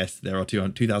now, but yes, there are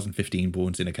 2015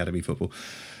 borns in academy football,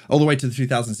 all the way to the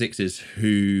 2006s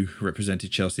who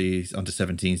represented Chelsea's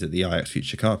under-17s at the Ajax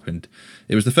Future Cup. And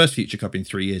it was the first Future Cup in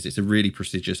 3 years. It's a really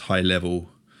prestigious, high-level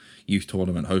youth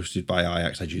tournament hosted by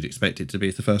Ajax, as you'd expect it to be.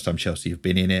 It's the first time Chelsea have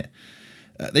been in it.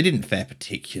 They didn't fare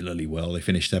particularly well. They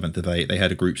finished 7th of 8. They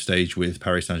had a group stage with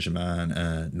Paris Saint-Germain,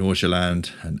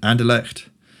 Nordsjælland and Anderlecht.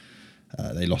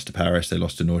 They lost to Paris. They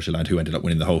lost to Nordsjælland, who ended up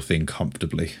winning the whole thing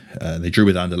comfortably. They drew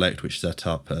with Anderlecht, which set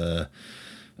up a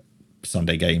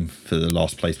Sunday game for the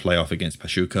last place playoff against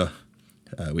Pachuca,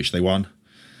 which they won.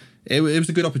 It was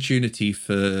a good opportunity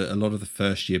for a lot of the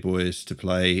first-year boys to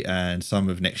play, and some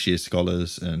of next year's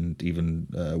scholars, and even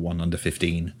one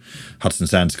under-15, Hudson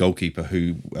Sands goalkeeper,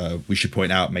 who we should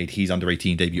point out made his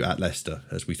under-18 debut at Leicester,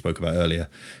 as we spoke about earlier.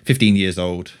 15 years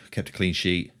old, kept a clean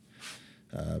sheet.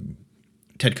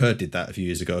 Ted Kerr did that a few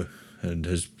years ago and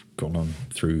has gone on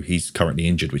through. He's currently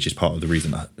injured, which is part of the reason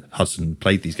that Hudson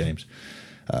played these games.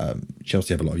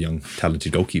 Chelsea have a lot of young,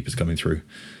 talented goalkeepers coming through.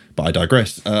 But I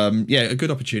digress. A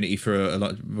good opportunity for a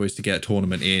lot of boys to get a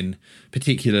tournament in,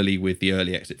 particularly with the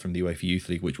early exit from the UEFA Youth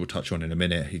League, which we'll touch on in a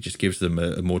minute. It just gives them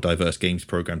a more diverse games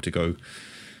program to go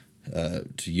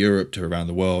to Europe, to around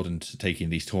the world, and to take in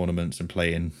these tournaments and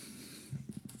play in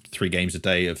 3 games a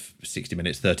day of 60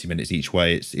 minutes, 30 minutes each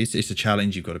way. It's a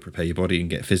challenge. You've got to prepare your body and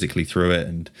get physically through it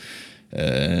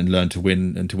and learn to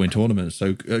win tournaments.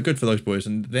 So good for those boys.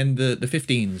 And then the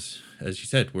 15s, as you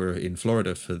said, were in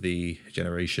Florida for the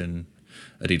Generation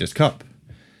Adidas Cup.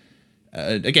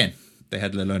 Again, They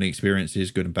had their learning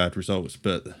experiences, good and bad results.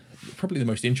 But probably the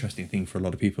most interesting thing for a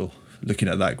lot of people looking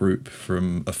at that group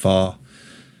from afar,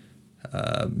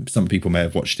 some people may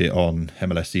have watched it on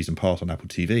MLS Season Pass on Apple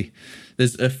TV.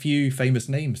 There's a few famous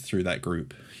names through that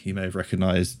group. You may have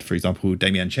recognised, for example,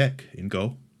 Damian Cech in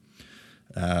goal,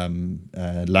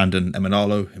 Landon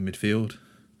Emanalo in midfield,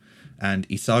 and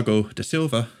Isago da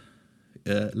Silva,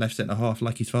 left centre half,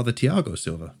 like his father Thiago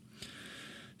Silva.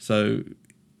 So,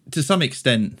 to some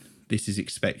extent, this is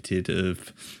expected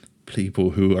of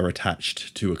people who are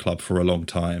attached to a club for a long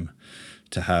time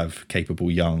to have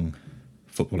capable young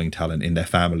footballing talent in their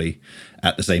family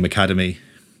at the same academy.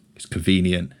 It's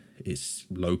convenient, it's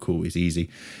local, it's easy.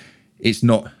 It's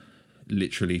not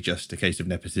literally just a case of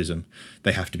nepotism.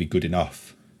 They have to be good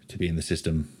enough to be in the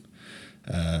system.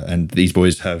 And these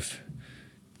boys have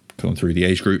gone through the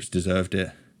age groups, deserved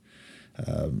it.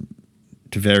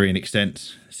 To varying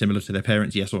extents, similar to their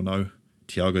parents, yes or no.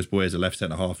 Thiago's boy is a left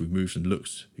centre-half who moves and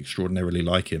looks extraordinarily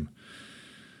like him.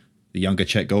 The younger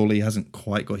Czech goalie hasn't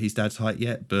quite got his dad's height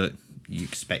yet, but you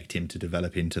expect him to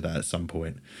develop into that at some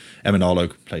point.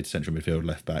 Emanalo played central midfield,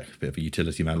 left back, a bit of a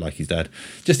utility man like his dad.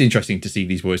 Just interesting to see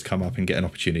these boys come up and get an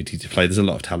opportunity to play. There's a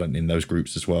lot of talent in those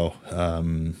groups as well.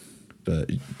 But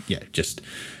yeah, just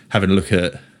having a look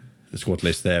at the squad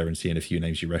list there and seeing a few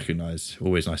names you recognise,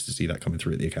 always nice to see that coming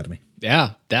through at the academy.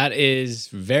 Yeah, that is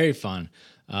very fun.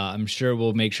 I'm sure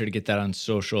we'll make sure to get that on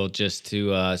social just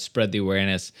to spread the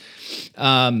awareness.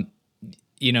 It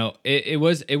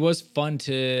was fun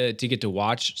to get to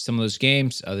watch some of those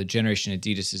games. The Generation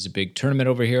Adidas is a big tournament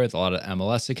over here with a lot of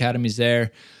MLS academies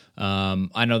there.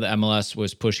 I know the MLS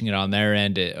was pushing it on their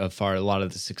end for a lot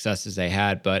of the successes they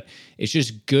had, but it's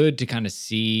just good to kind of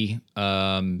see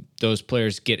those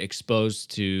players get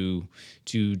exposed to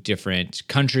different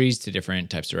countries, to different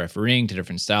types of refereeing, to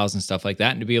different styles and stuff like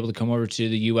that. And to be able to come over to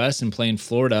the U.S. and play in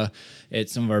Florida at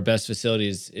some of our best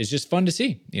facilities is just fun to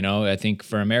see, I think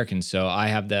for Americans. So I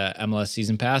have the MLS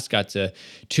season pass, got to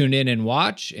tune in and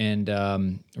watch,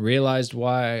 and realized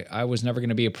why I was never going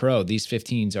to be a pro. These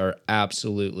 15s are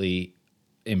absolutely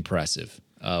impressive.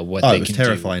 It was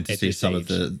terrifying to see some of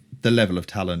the level of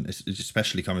talent,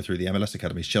 especially coming through the MLS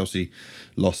academies. Chelsea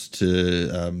lost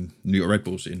to New York Red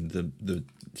Bulls in the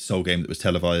sole game that was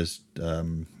televised,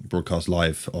 broadcast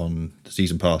live on the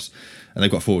season pass, and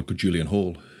they've got a forward called Julian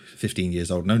Hall, 15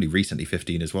 years old, and only recently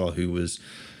 15 as well, who was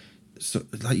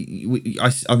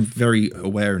I'm very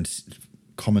aware and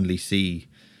commonly see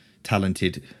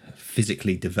talented,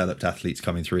 physically developed athletes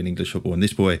coming through in English football, and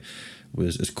this boy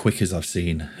was as quick as I've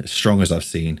seen, as strong as I've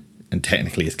seen, and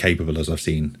technically as capable as I've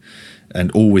seen,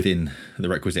 and all within the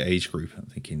requisite age group. I'm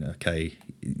thinking, okay,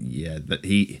 yeah,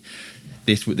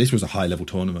 this was a high level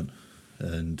tournament,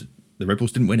 and the Red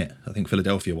Bulls didn't win it. I think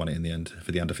Philadelphia won it in the end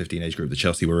for the under 15 age group that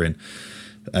Chelsea were in,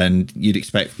 and you'd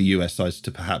expect the US sides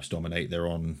to perhaps dominate. They're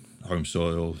on home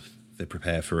soil, they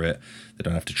prepare for it, they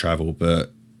don't have to travel,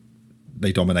 but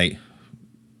they dominate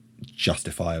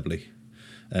justifiably.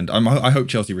 And I hope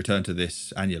Chelsea return to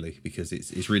this annually, because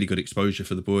it's really good exposure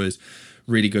for the boys,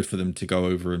 really good for them to go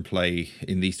over and play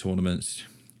in these tournaments,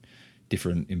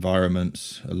 different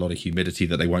environments, a lot of humidity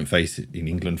that they won't face in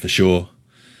England for sure,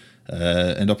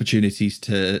 and opportunities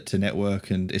to network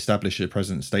and establish a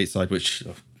presence stateside, which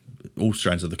all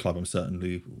strands of the club I'm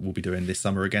certainly will be doing this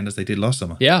summer again, as they did last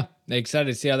summer. Yeah,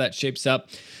 excited to see how that shapes up.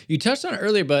 You touched on it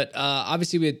earlier, but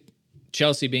obviously with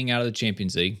Chelsea being out of the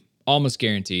Champions League, almost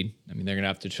guaranteed. I mean, they're going to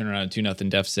have to turn around a 2-0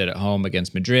 deficit at home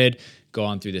against Madrid, go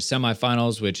on through the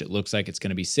semifinals, which it looks like it's going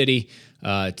to be City,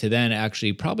 to then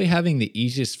actually probably having the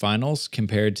easiest finals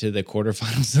compared to the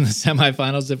quarterfinals and the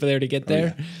semifinals if they're to get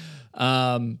there.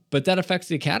 Oh, yeah. But that affects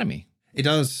the academy. It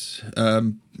does.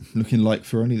 Looking like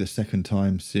for only the second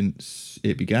time since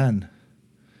it began,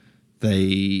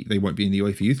 they won't be in the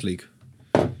UEFA Youth League,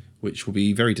 which will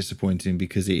be very disappointing,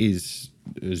 because it is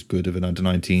as good of an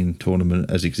under-19 tournament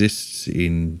as exists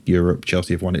in Europe.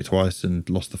 Chelsea have won it twice and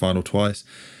lost the final twice.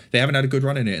 They haven't had a good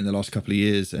run in it in the last couple of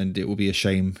years, and it will be a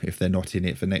shame if they're not in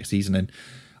it for next season. And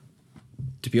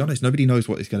to be honest, nobody knows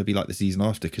what it's going to be like the season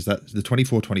after, because the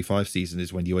 24-25 season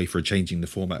is when UEFA are changing the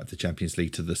format of the Champions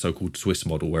League to the so-called Swiss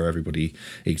model, where everybody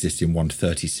exists in one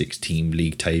 36-team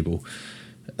league table.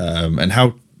 And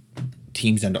how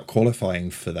teams end up qualifying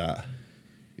for that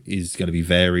is going to be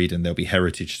varied, and there'll be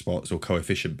heritage spots or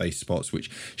coefficient-based spots, which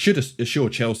should assure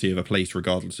Chelsea of a place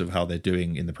regardless of how they're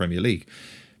doing in the Premier League.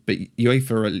 But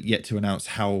UEFA are yet to announce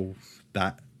how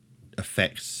that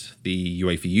affects the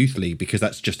UEFA Youth League, because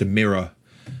that's just a mirror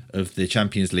of the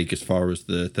Champions League as far as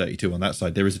the 32 on that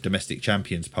side. There is a domestic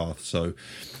champions path, so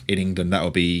in England that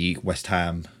will be West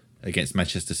Ham against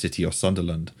Manchester City or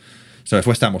Sunderland. So if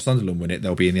West Ham or Sunderland win it,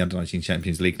 they'll be in the Under-19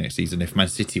 Champions League next season. If Man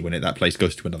City win it, that place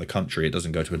goes to another country. It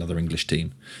doesn't go to another English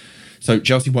team. So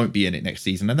Chelsea won't be in it next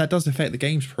season, and that does affect the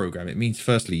games programme. It means,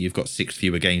 firstly, you've got 6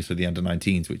 fewer games for the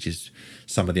Under-19s, which is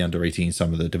some of the Under-18s,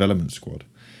 some of the development squad.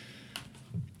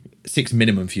 6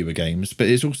 minimum fewer games, but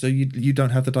it's also you don't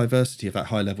have the diversity of that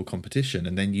high-level competition,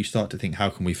 and then you start to think, how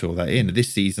can we fill that in?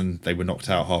 This season, they were knocked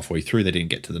out halfway through. They didn't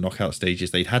get to the knockout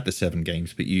stages. They'd had the 7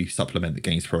 games, but you supplement the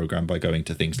games programme by going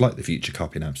to things like the Future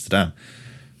Cup in Amsterdam.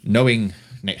 Knowing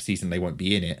next season they won't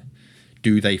be in it,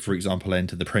 do they, for example,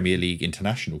 enter the Premier League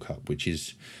International Cup, which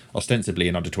is ostensibly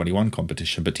an under-21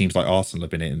 competition, but teams like Arsenal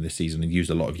have been in this season and used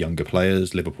a lot of younger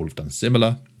players. Liverpool have done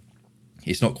similar.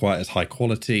 It's not quite as high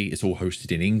quality. It's all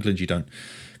hosted in England. You don't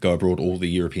go abroad. All the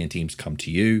European teams come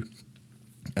to you.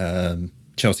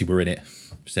 Chelsea were in it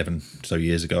 7 so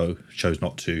years ago, chose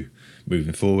not to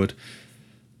moving forward.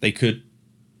 They could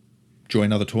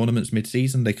join other tournaments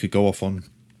mid-season. They could go off on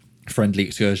friendly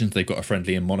excursions. They've got a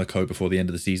friendly in Monaco before the end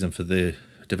of the season for the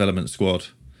development squad.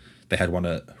 They had one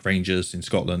at Rangers in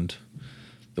Scotland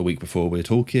the week before we're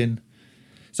talking.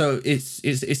 So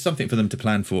it's something for them to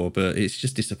plan for, but it's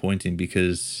just disappointing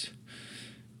because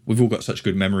we've all got such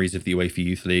good memories of the UEFA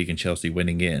Youth League and Chelsea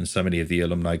winning it, and so many of the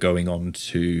alumni going on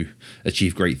to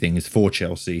achieve great things for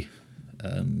Chelsea.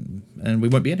 And we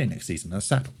won't be in it next season. That's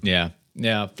sad.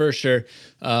 Yeah, for sure.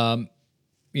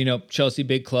 Chelsea,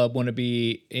 big club, want to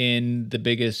be in the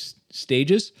biggest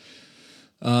stages.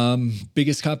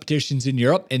 Biggest competitions in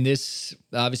Europe, and this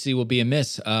obviously will be a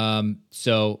miss.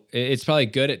 So it's probably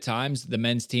good at times. The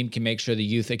men's team can make sure the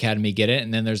youth academy get it,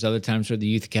 and then there's other times where the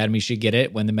youth academy should get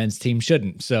it when the men's team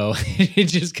shouldn't. So it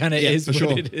just kind of is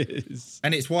what it is.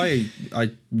 And it's why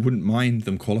I wouldn't mind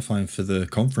them qualifying for the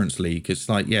Conference League. It's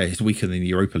like, it's weaker than the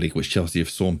Europa League, which Chelsea have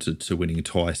sauntered to winning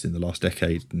twice in the last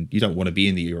decade. And you don't want to be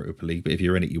in the Europa League, but if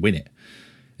you're in it, you win it.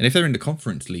 And if they're in the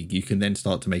Conference League, you can then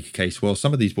start to make a case, well,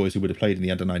 some of these boys who would have played in the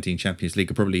Under-19 Champions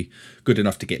League are probably good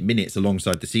enough to get minutes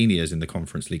alongside the seniors in the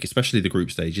Conference League, especially the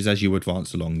group stages. As you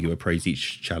advance along, you appraise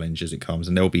each challenge as it comes,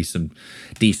 and there'll be some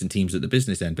decent teams at the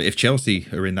business end. But if Chelsea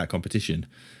are in that competition,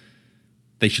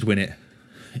 they should win it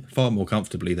far more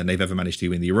comfortably than they've ever managed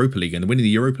to in the Europa League. And winning the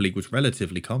Europa League was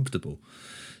relatively comfortable.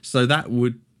 So that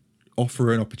would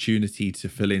offer an opportunity to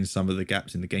fill in some of the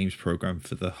gaps in the games program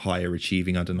for the higher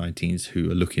achieving under-19s who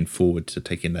are looking forward to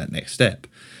taking that next step.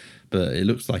 But it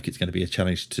looks like it's going to be a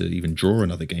challenge to even draw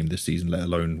another game this season, let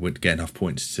alone get enough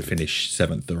points to finish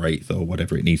 7th or 8th or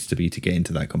whatever it needs to be to get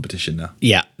into that competition now.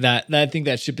 Yeah, I think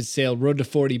that ship has sailed. Road to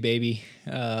 40, baby.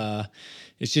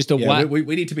 It's just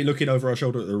we need to be looking over our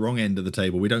shoulder at the wrong end of the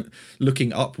table.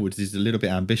 Looking upwards is a little bit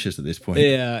ambitious at this point.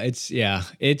 It's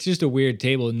just a weird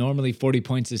table. Normally 40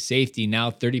 points is safety.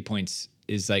 Now 30 points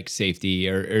is like safety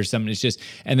or something. It's just,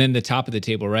 and then the top of the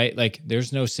table, right? Like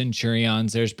there's no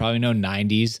Centurions. There's probably no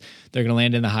 90s. They're going to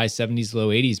land in the high 70s, low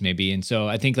 80s maybe. And so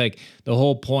I think like the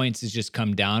whole points has just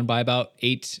come down by about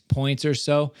 8 points or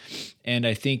so. And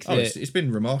I think that it's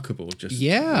been remarkable. Just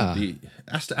the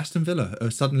Aston Villa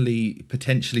are suddenly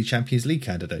potentially Champions League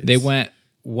candidates. They went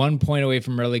 1 point away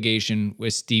from relegation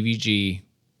with Stevie G,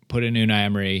 put in Unai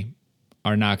Emery,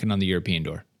 are knocking on the European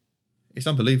door. It's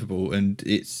unbelievable, and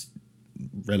it's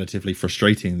relatively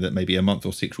frustrating that maybe a month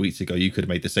or 6 weeks ago you could have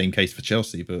made the same case for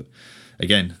Chelsea, but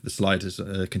again the slide has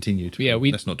continued.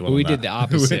 Let's not dwell on that. Did the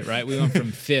opposite, right? We went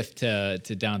from 5th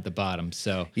to down at the bottom.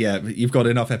 So you've got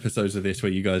enough episodes of this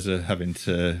where you guys are having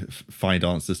to find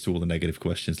answers to all the negative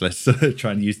questions. Let's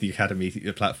try and use the Academy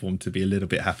platform to be a little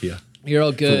bit happier. You're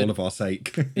all good for all of our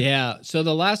sake. Yeah. So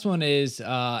the last one is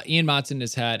Ian Maatsen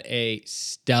has had a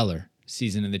stellar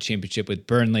season in the Championship with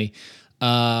Burnley.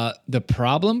 The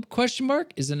problem, ?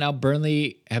 Is that now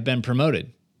Burnley have been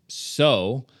promoted.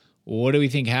 So what do we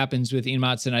think happens with Ian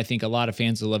Maatsen? I think a lot of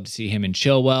fans would love to see him in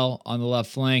Chilwell on the left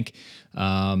flank.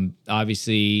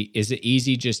 Obviously, is it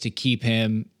easy just to keep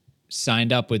him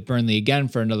signed up with Burnley again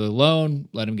for another loan,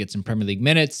 let him get some Premier League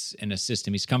minutes in a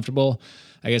system he's comfortable?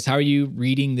 I guess, how are you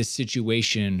reading this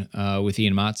situation with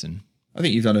Ian Maatsen? I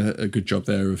think you've done a good job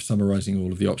there of summarising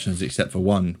all of the options except for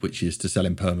one, which is to sell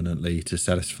him permanently to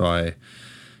satisfy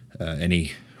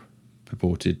any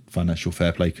purported financial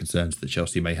fair play concerns that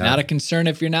Chelsea may have. Not a concern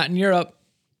if you're not in Europe.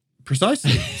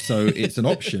 Precisely. So it's an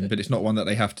option, but it's not one that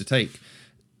they have to take.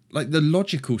 Like the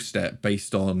logical step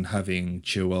based on having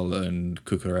Chilwell and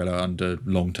Cucurella under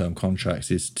long-term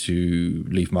contracts is to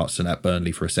leave Maatsen at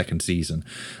Burnley for a second season.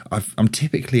 I'm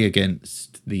typically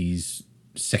against these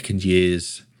second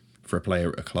years for a player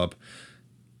at a club.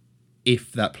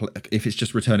 if it's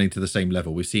just returning to the same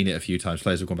level. We've seen it a few times.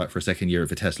 Players have gone back for a second year at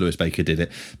Vitesse. Lewis Baker did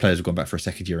it. Players have gone back for a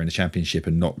second year in the Championship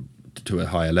and not to a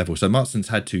higher level. So Marston's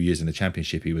had 2 years in the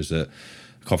Championship. He was at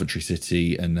Coventry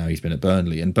City and now he's been at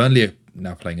Burnley. And Burnley are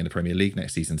now playing in the Premier League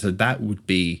next season. So that would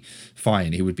be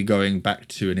fine. He would be going back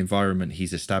to an environment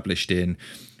he's established in,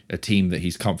 a team that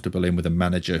he's comfortable in, with a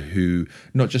manager who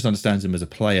not just understands him as a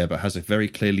player, but has a very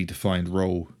clearly defined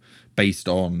role based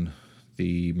on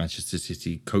the Manchester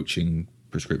City coaching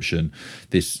prescription.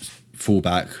 This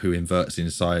fullback who inverts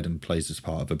inside and plays as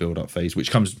part of a build-up phase,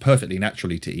 which comes perfectly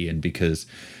naturally to Ian because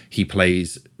he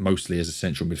plays mostly as a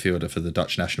central midfielder for the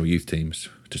Dutch national youth teams,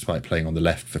 despite playing on the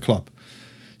left for club.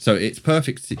 So it's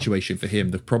perfect situation for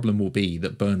him. The problem will be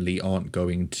that Burnley aren't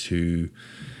going to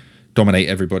dominate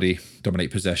everybody,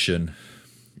 dominate possession,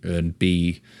 and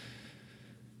be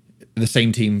the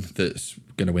same team that's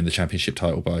going to win the Championship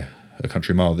title by a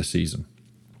country mile this season.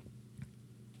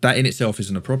 That in itself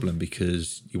isn't a problem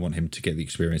because you want him to get the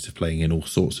experience of playing in all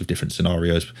sorts of different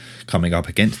scenarios, coming up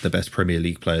against the best Premier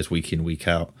League players week in, week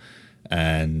out,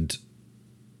 and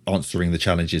answering the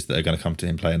challenges that are going to come to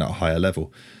him playing at a higher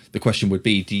level. The question would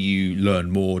be, do you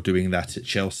learn more doing that at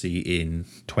Chelsea in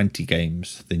 20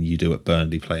 games than you do at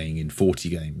Burnley playing in 40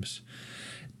 games?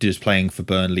 Does playing for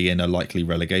Burnley in a likely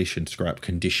relegation scrap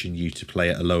condition you to play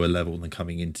at a lower level than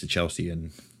coming into Chelsea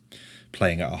and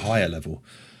playing at a higher level?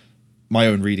 My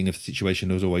own reading of the situation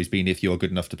has always been, if you're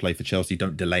good enough to play for Chelsea,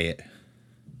 don't delay it.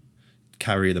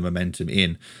 Carry the momentum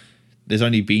in. There's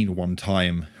only been one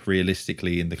time,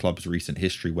 realistically, in the club's recent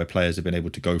history where players have been able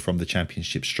to go from the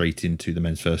Championship straight into the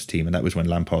men's first team, and that was when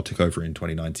Lampard took over in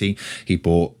 2019. He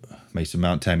bought Mason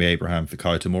Mount, Tammy Abraham,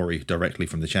 Fikayo Tomori directly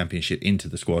from the Championship into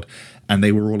the squad, and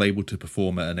they were all able to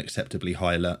perform at an acceptably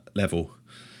high level.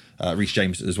 Reece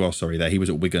James as well, there. He was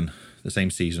at Wigan the same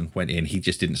season, went in. He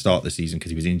just didn't start the season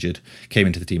because he was injured. Came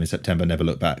into the team in September, never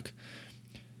looked back.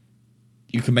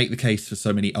 You can make the case for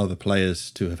so many other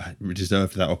players to have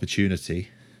deserved that opportunity.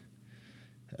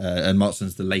 And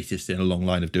Marston's the latest in a long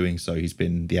line of doing so. He's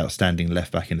been the outstanding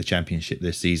left back in the Championship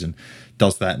this season.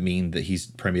 Does that mean that he's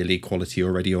Premier League quality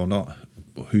already or not?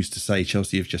 Who's to say?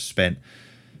 Chelsea have just spent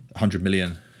 100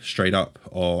 million straight up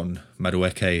on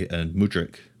Madueke and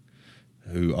Mudryk,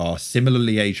 who are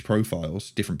similarly aged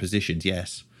profiles, different positions,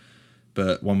 yes,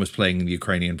 but one was playing in the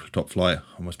Ukrainian top flight,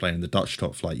 one was playing in the Dutch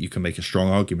top flight. You can make a strong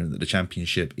argument that the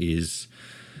Championship is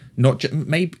not just,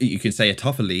 maybe you can say a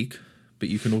tougher league, but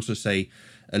you can also say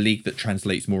a league that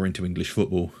translates more into English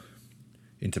football,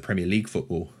 into Premier League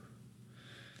football,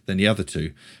 than the other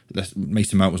two.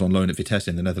 Mason Mount was on loan at Vitesse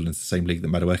in the Netherlands, the same league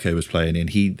that Madueke was playing in.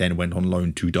 He then went on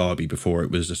loan to Derby before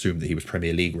it was assumed that he was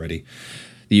Premier League ready.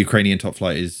 The Ukrainian top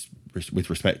flight is, with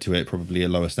respect to it, probably a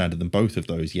lower standard than both of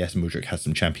those. Yes, Mudryk has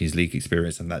some Champions League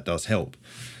experience and that does help.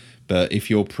 But if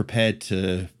you're prepared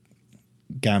to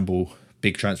gamble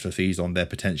big transfer fees on their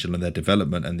potential and their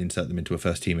development and insert them into a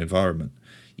first team environment,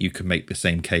 you can make the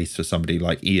same case for somebody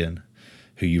like Ian,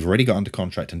 who you've already got under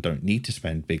contract and don't need to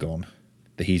spend big on,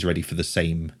 that he's ready for the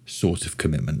same sort of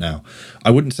commitment now.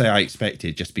 I wouldn't say I expect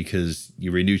it just because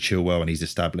you renew Chilwell and he's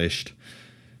established.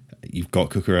 You've got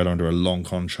Cucurella under a long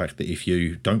contract that if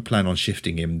you don't plan on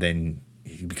shifting him, then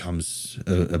he becomes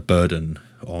a burden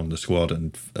on the squad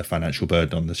and a financial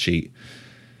burden on the sheet.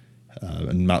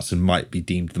 And Maatsen might be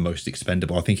deemed the most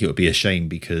expendable. I think it would be a shame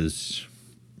because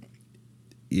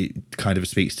it kind of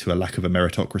speaks to a lack of a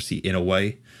meritocracy in a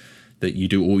way, that you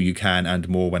do all you can and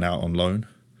more when out on loan.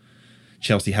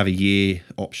 Chelsea have a year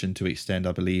option to extend,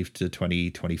 I believe, to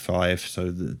 2025. So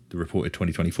the reported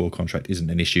 2024 contract isn't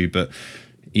an issue, but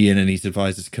Ian and his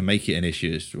advisors can make it an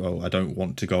issue. It's, well, I don't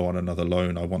want to go on another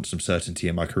loan. I want some certainty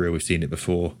in my career. We've seen it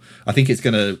before. I think it's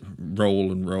going to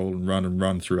roll and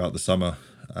run throughout the summer.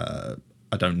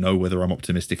 I don't know whether I'm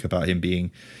optimistic about him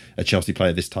being a Chelsea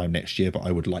player this time next year, but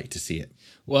I would like to see it.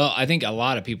 Well, I think a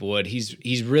lot of people would.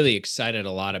 He's really excited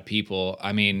a lot of people.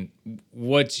 I mean,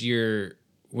 what's your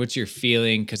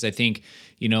feeling? Because I think,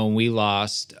 when we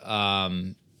lost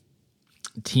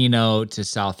Tino to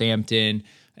Southampton,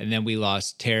 and then we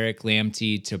lost Tarek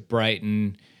Lamptey to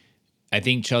Brighton, I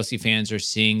think Chelsea fans are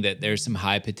seeing that there's some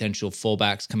high potential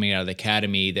fullbacks coming out of the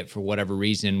academy that for whatever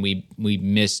reason we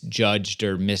misjudged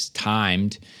or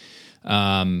mistimed.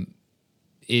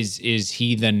 Is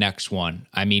he the next one?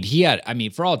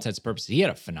 For all intents and purposes, he had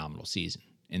a phenomenal season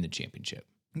in the Championship.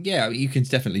 Yeah, you can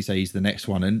definitely say he's the next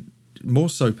one, and more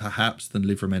so perhaps than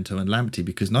Livramento and Lamptey,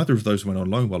 because neither of those went on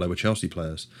loan while they were Chelsea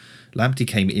players. Lamptey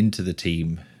came into the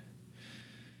team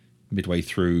midway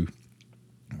through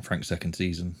Frank's second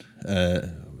season.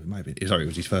 It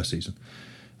was his first season.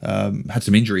 Had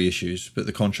some injury issues, but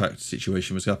the contract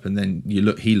situation was up. And then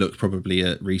he looked probably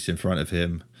at Reece in front of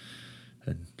him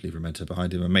and Livramento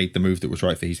behind him and made the move that was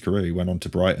right for his career. He went on to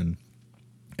Brighton,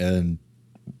 and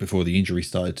before the injury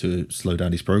started to slow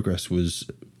down his progress, was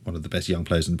one of the best young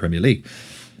players in the Premier League.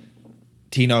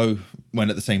 Tino went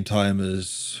at the same time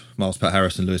as Miles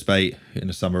Pat-Harris and Lewis Bate in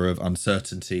a summer of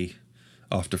uncertainty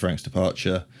after Frank's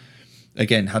departure.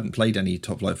 Again, hadn't played any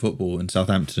top-flight football, and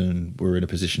Southampton were in a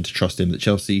position to trust him that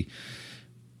Chelsea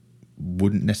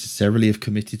wouldn't necessarily have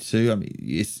committed to. I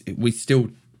mean, we still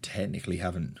technically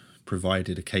haven't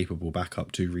provided a capable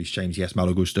backup to Reece James. Yes,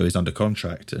 Malo Gusto is under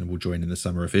contract and will join in the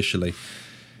summer officially.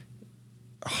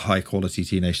 High-quality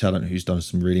teenage talent who's done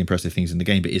some really impressive things in the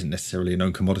game, but isn't necessarily a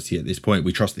known commodity at this point.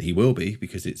 We trust that he will be,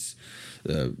 because it's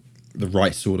the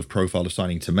right sort of profile of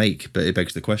signing to make. But it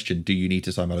begs the question, do you need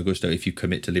to sign Malo Gusto if you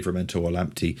commit to Livramento or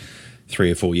Lamptey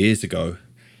 3 or 4 years ago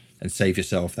and save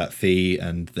yourself that fee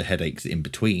and the headaches in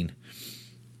between?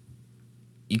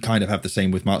 You kind of have the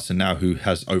same with Martson now, who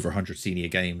has over 100 senior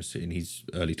games in his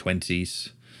early 20s,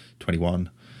 21,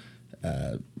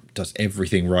 does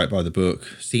everything right by the book,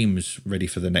 seems ready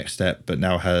for the next step, but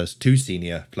now has 2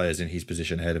 senior players in his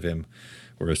position ahead of him,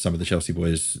 whereas some of the Chelsea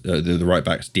boys, the right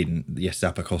backs, didn't. Yes,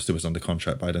 Zappacosta was under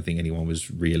contract, but I don't think anyone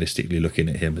was realistically looking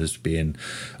at him as being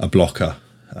a blocker.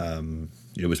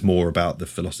 It was more about the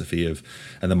philosophy of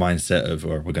and the mindset of,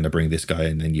 we're going to bring this guy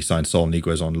in, and you sign Sol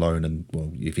Niguez on loan, and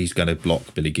well, if he's going to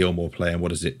block Billy Gilmore playing, what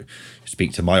does it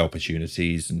speak to my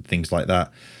opportunities and things like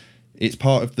that? It's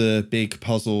part of the big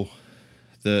puzzle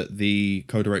that the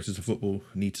co-directors of football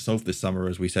need to solve this summer,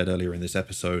 as we said earlier in this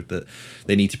episode, that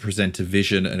they need to present a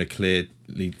vision and a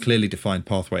clearly defined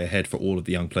pathway ahead for all of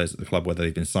the young players at the club, whether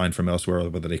they've been signed from elsewhere or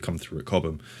whether they come through at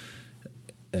Cobham.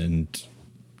 And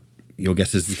your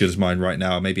guess is as good as mine right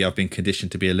now. Maybe I've been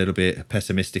conditioned to be a little bit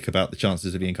pessimistic about the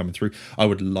chances of Ian coming through. I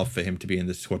would love for him to be in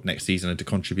the squad next season and to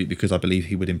contribute, because I believe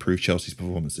he would improve Chelsea's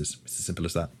performances. It's as simple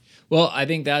as that. Well, I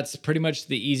think that's pretty much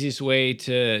the easiest way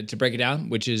to break it down,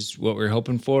 which is what we're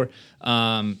hoping for.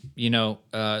 Sel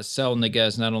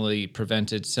Niguez not only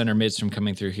prevented center mids from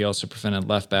coming through, he also prevented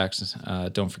left backs.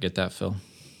 Don't forget that, Phil.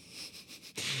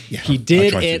 Yeah, he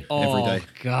did it every all. day.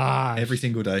 God, every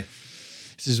single day.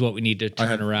 This is what we need to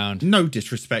turn around. No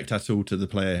disrespect at all to the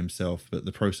player himself, but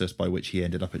the process by which he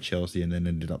ended up at Chelsea and then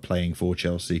ended up playing for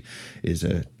Chelsea is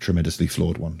a tremendously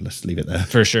flawed one. Let's leave it there.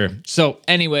 For sure. So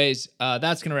anyways,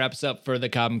 that's going to wrap us up for the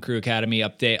Cobham Crew Academy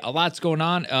update. A lot's going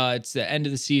on. It's the end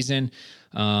of the season.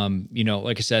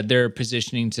 Like I said, they're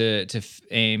positioning to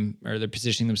aim, or they're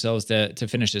positioning themselves to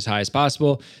finish as high as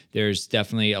possible. There's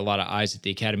definitely a lot of eyes at the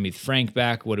academy with Frank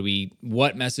back.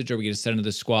 What message are we going to send to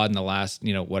the squad in the last,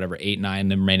 8, 9,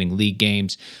 the remaining league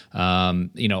games?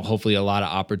 Hopefully a lot of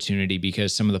opportunity,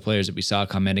 because some of the players that we saw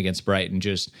come in against Brighton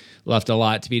just left a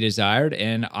lot to be desired.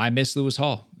 And I miss Lewis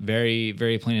Hall. Very,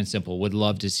 very plain and simple. Would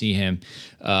love to see him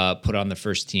put on the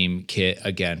first team kit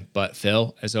again. But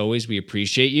Phil, as always, we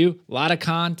appreciate you. A lot of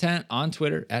content on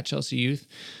Twitter at Chelsea Youth.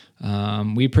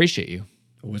 We appreciate you.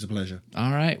 Always a pleasure.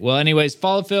 All right. Well, anyways,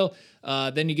 follow Phil.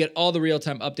 Then you get all the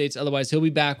real-time updates. Otherwise, he'll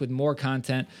be back with more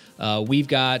content. We've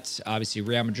got, obviously,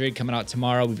 Real Madrid coming out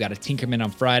tomorrow. We've got a Tinkerman on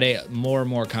Friday. More and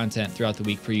more content throughout the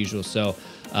week per usual. So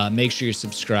make sure you're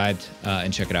subscribed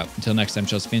and check it out. Until next time,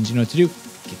 Chelsea fans, you know what to do.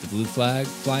 Get the blue flag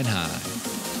flying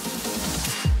high.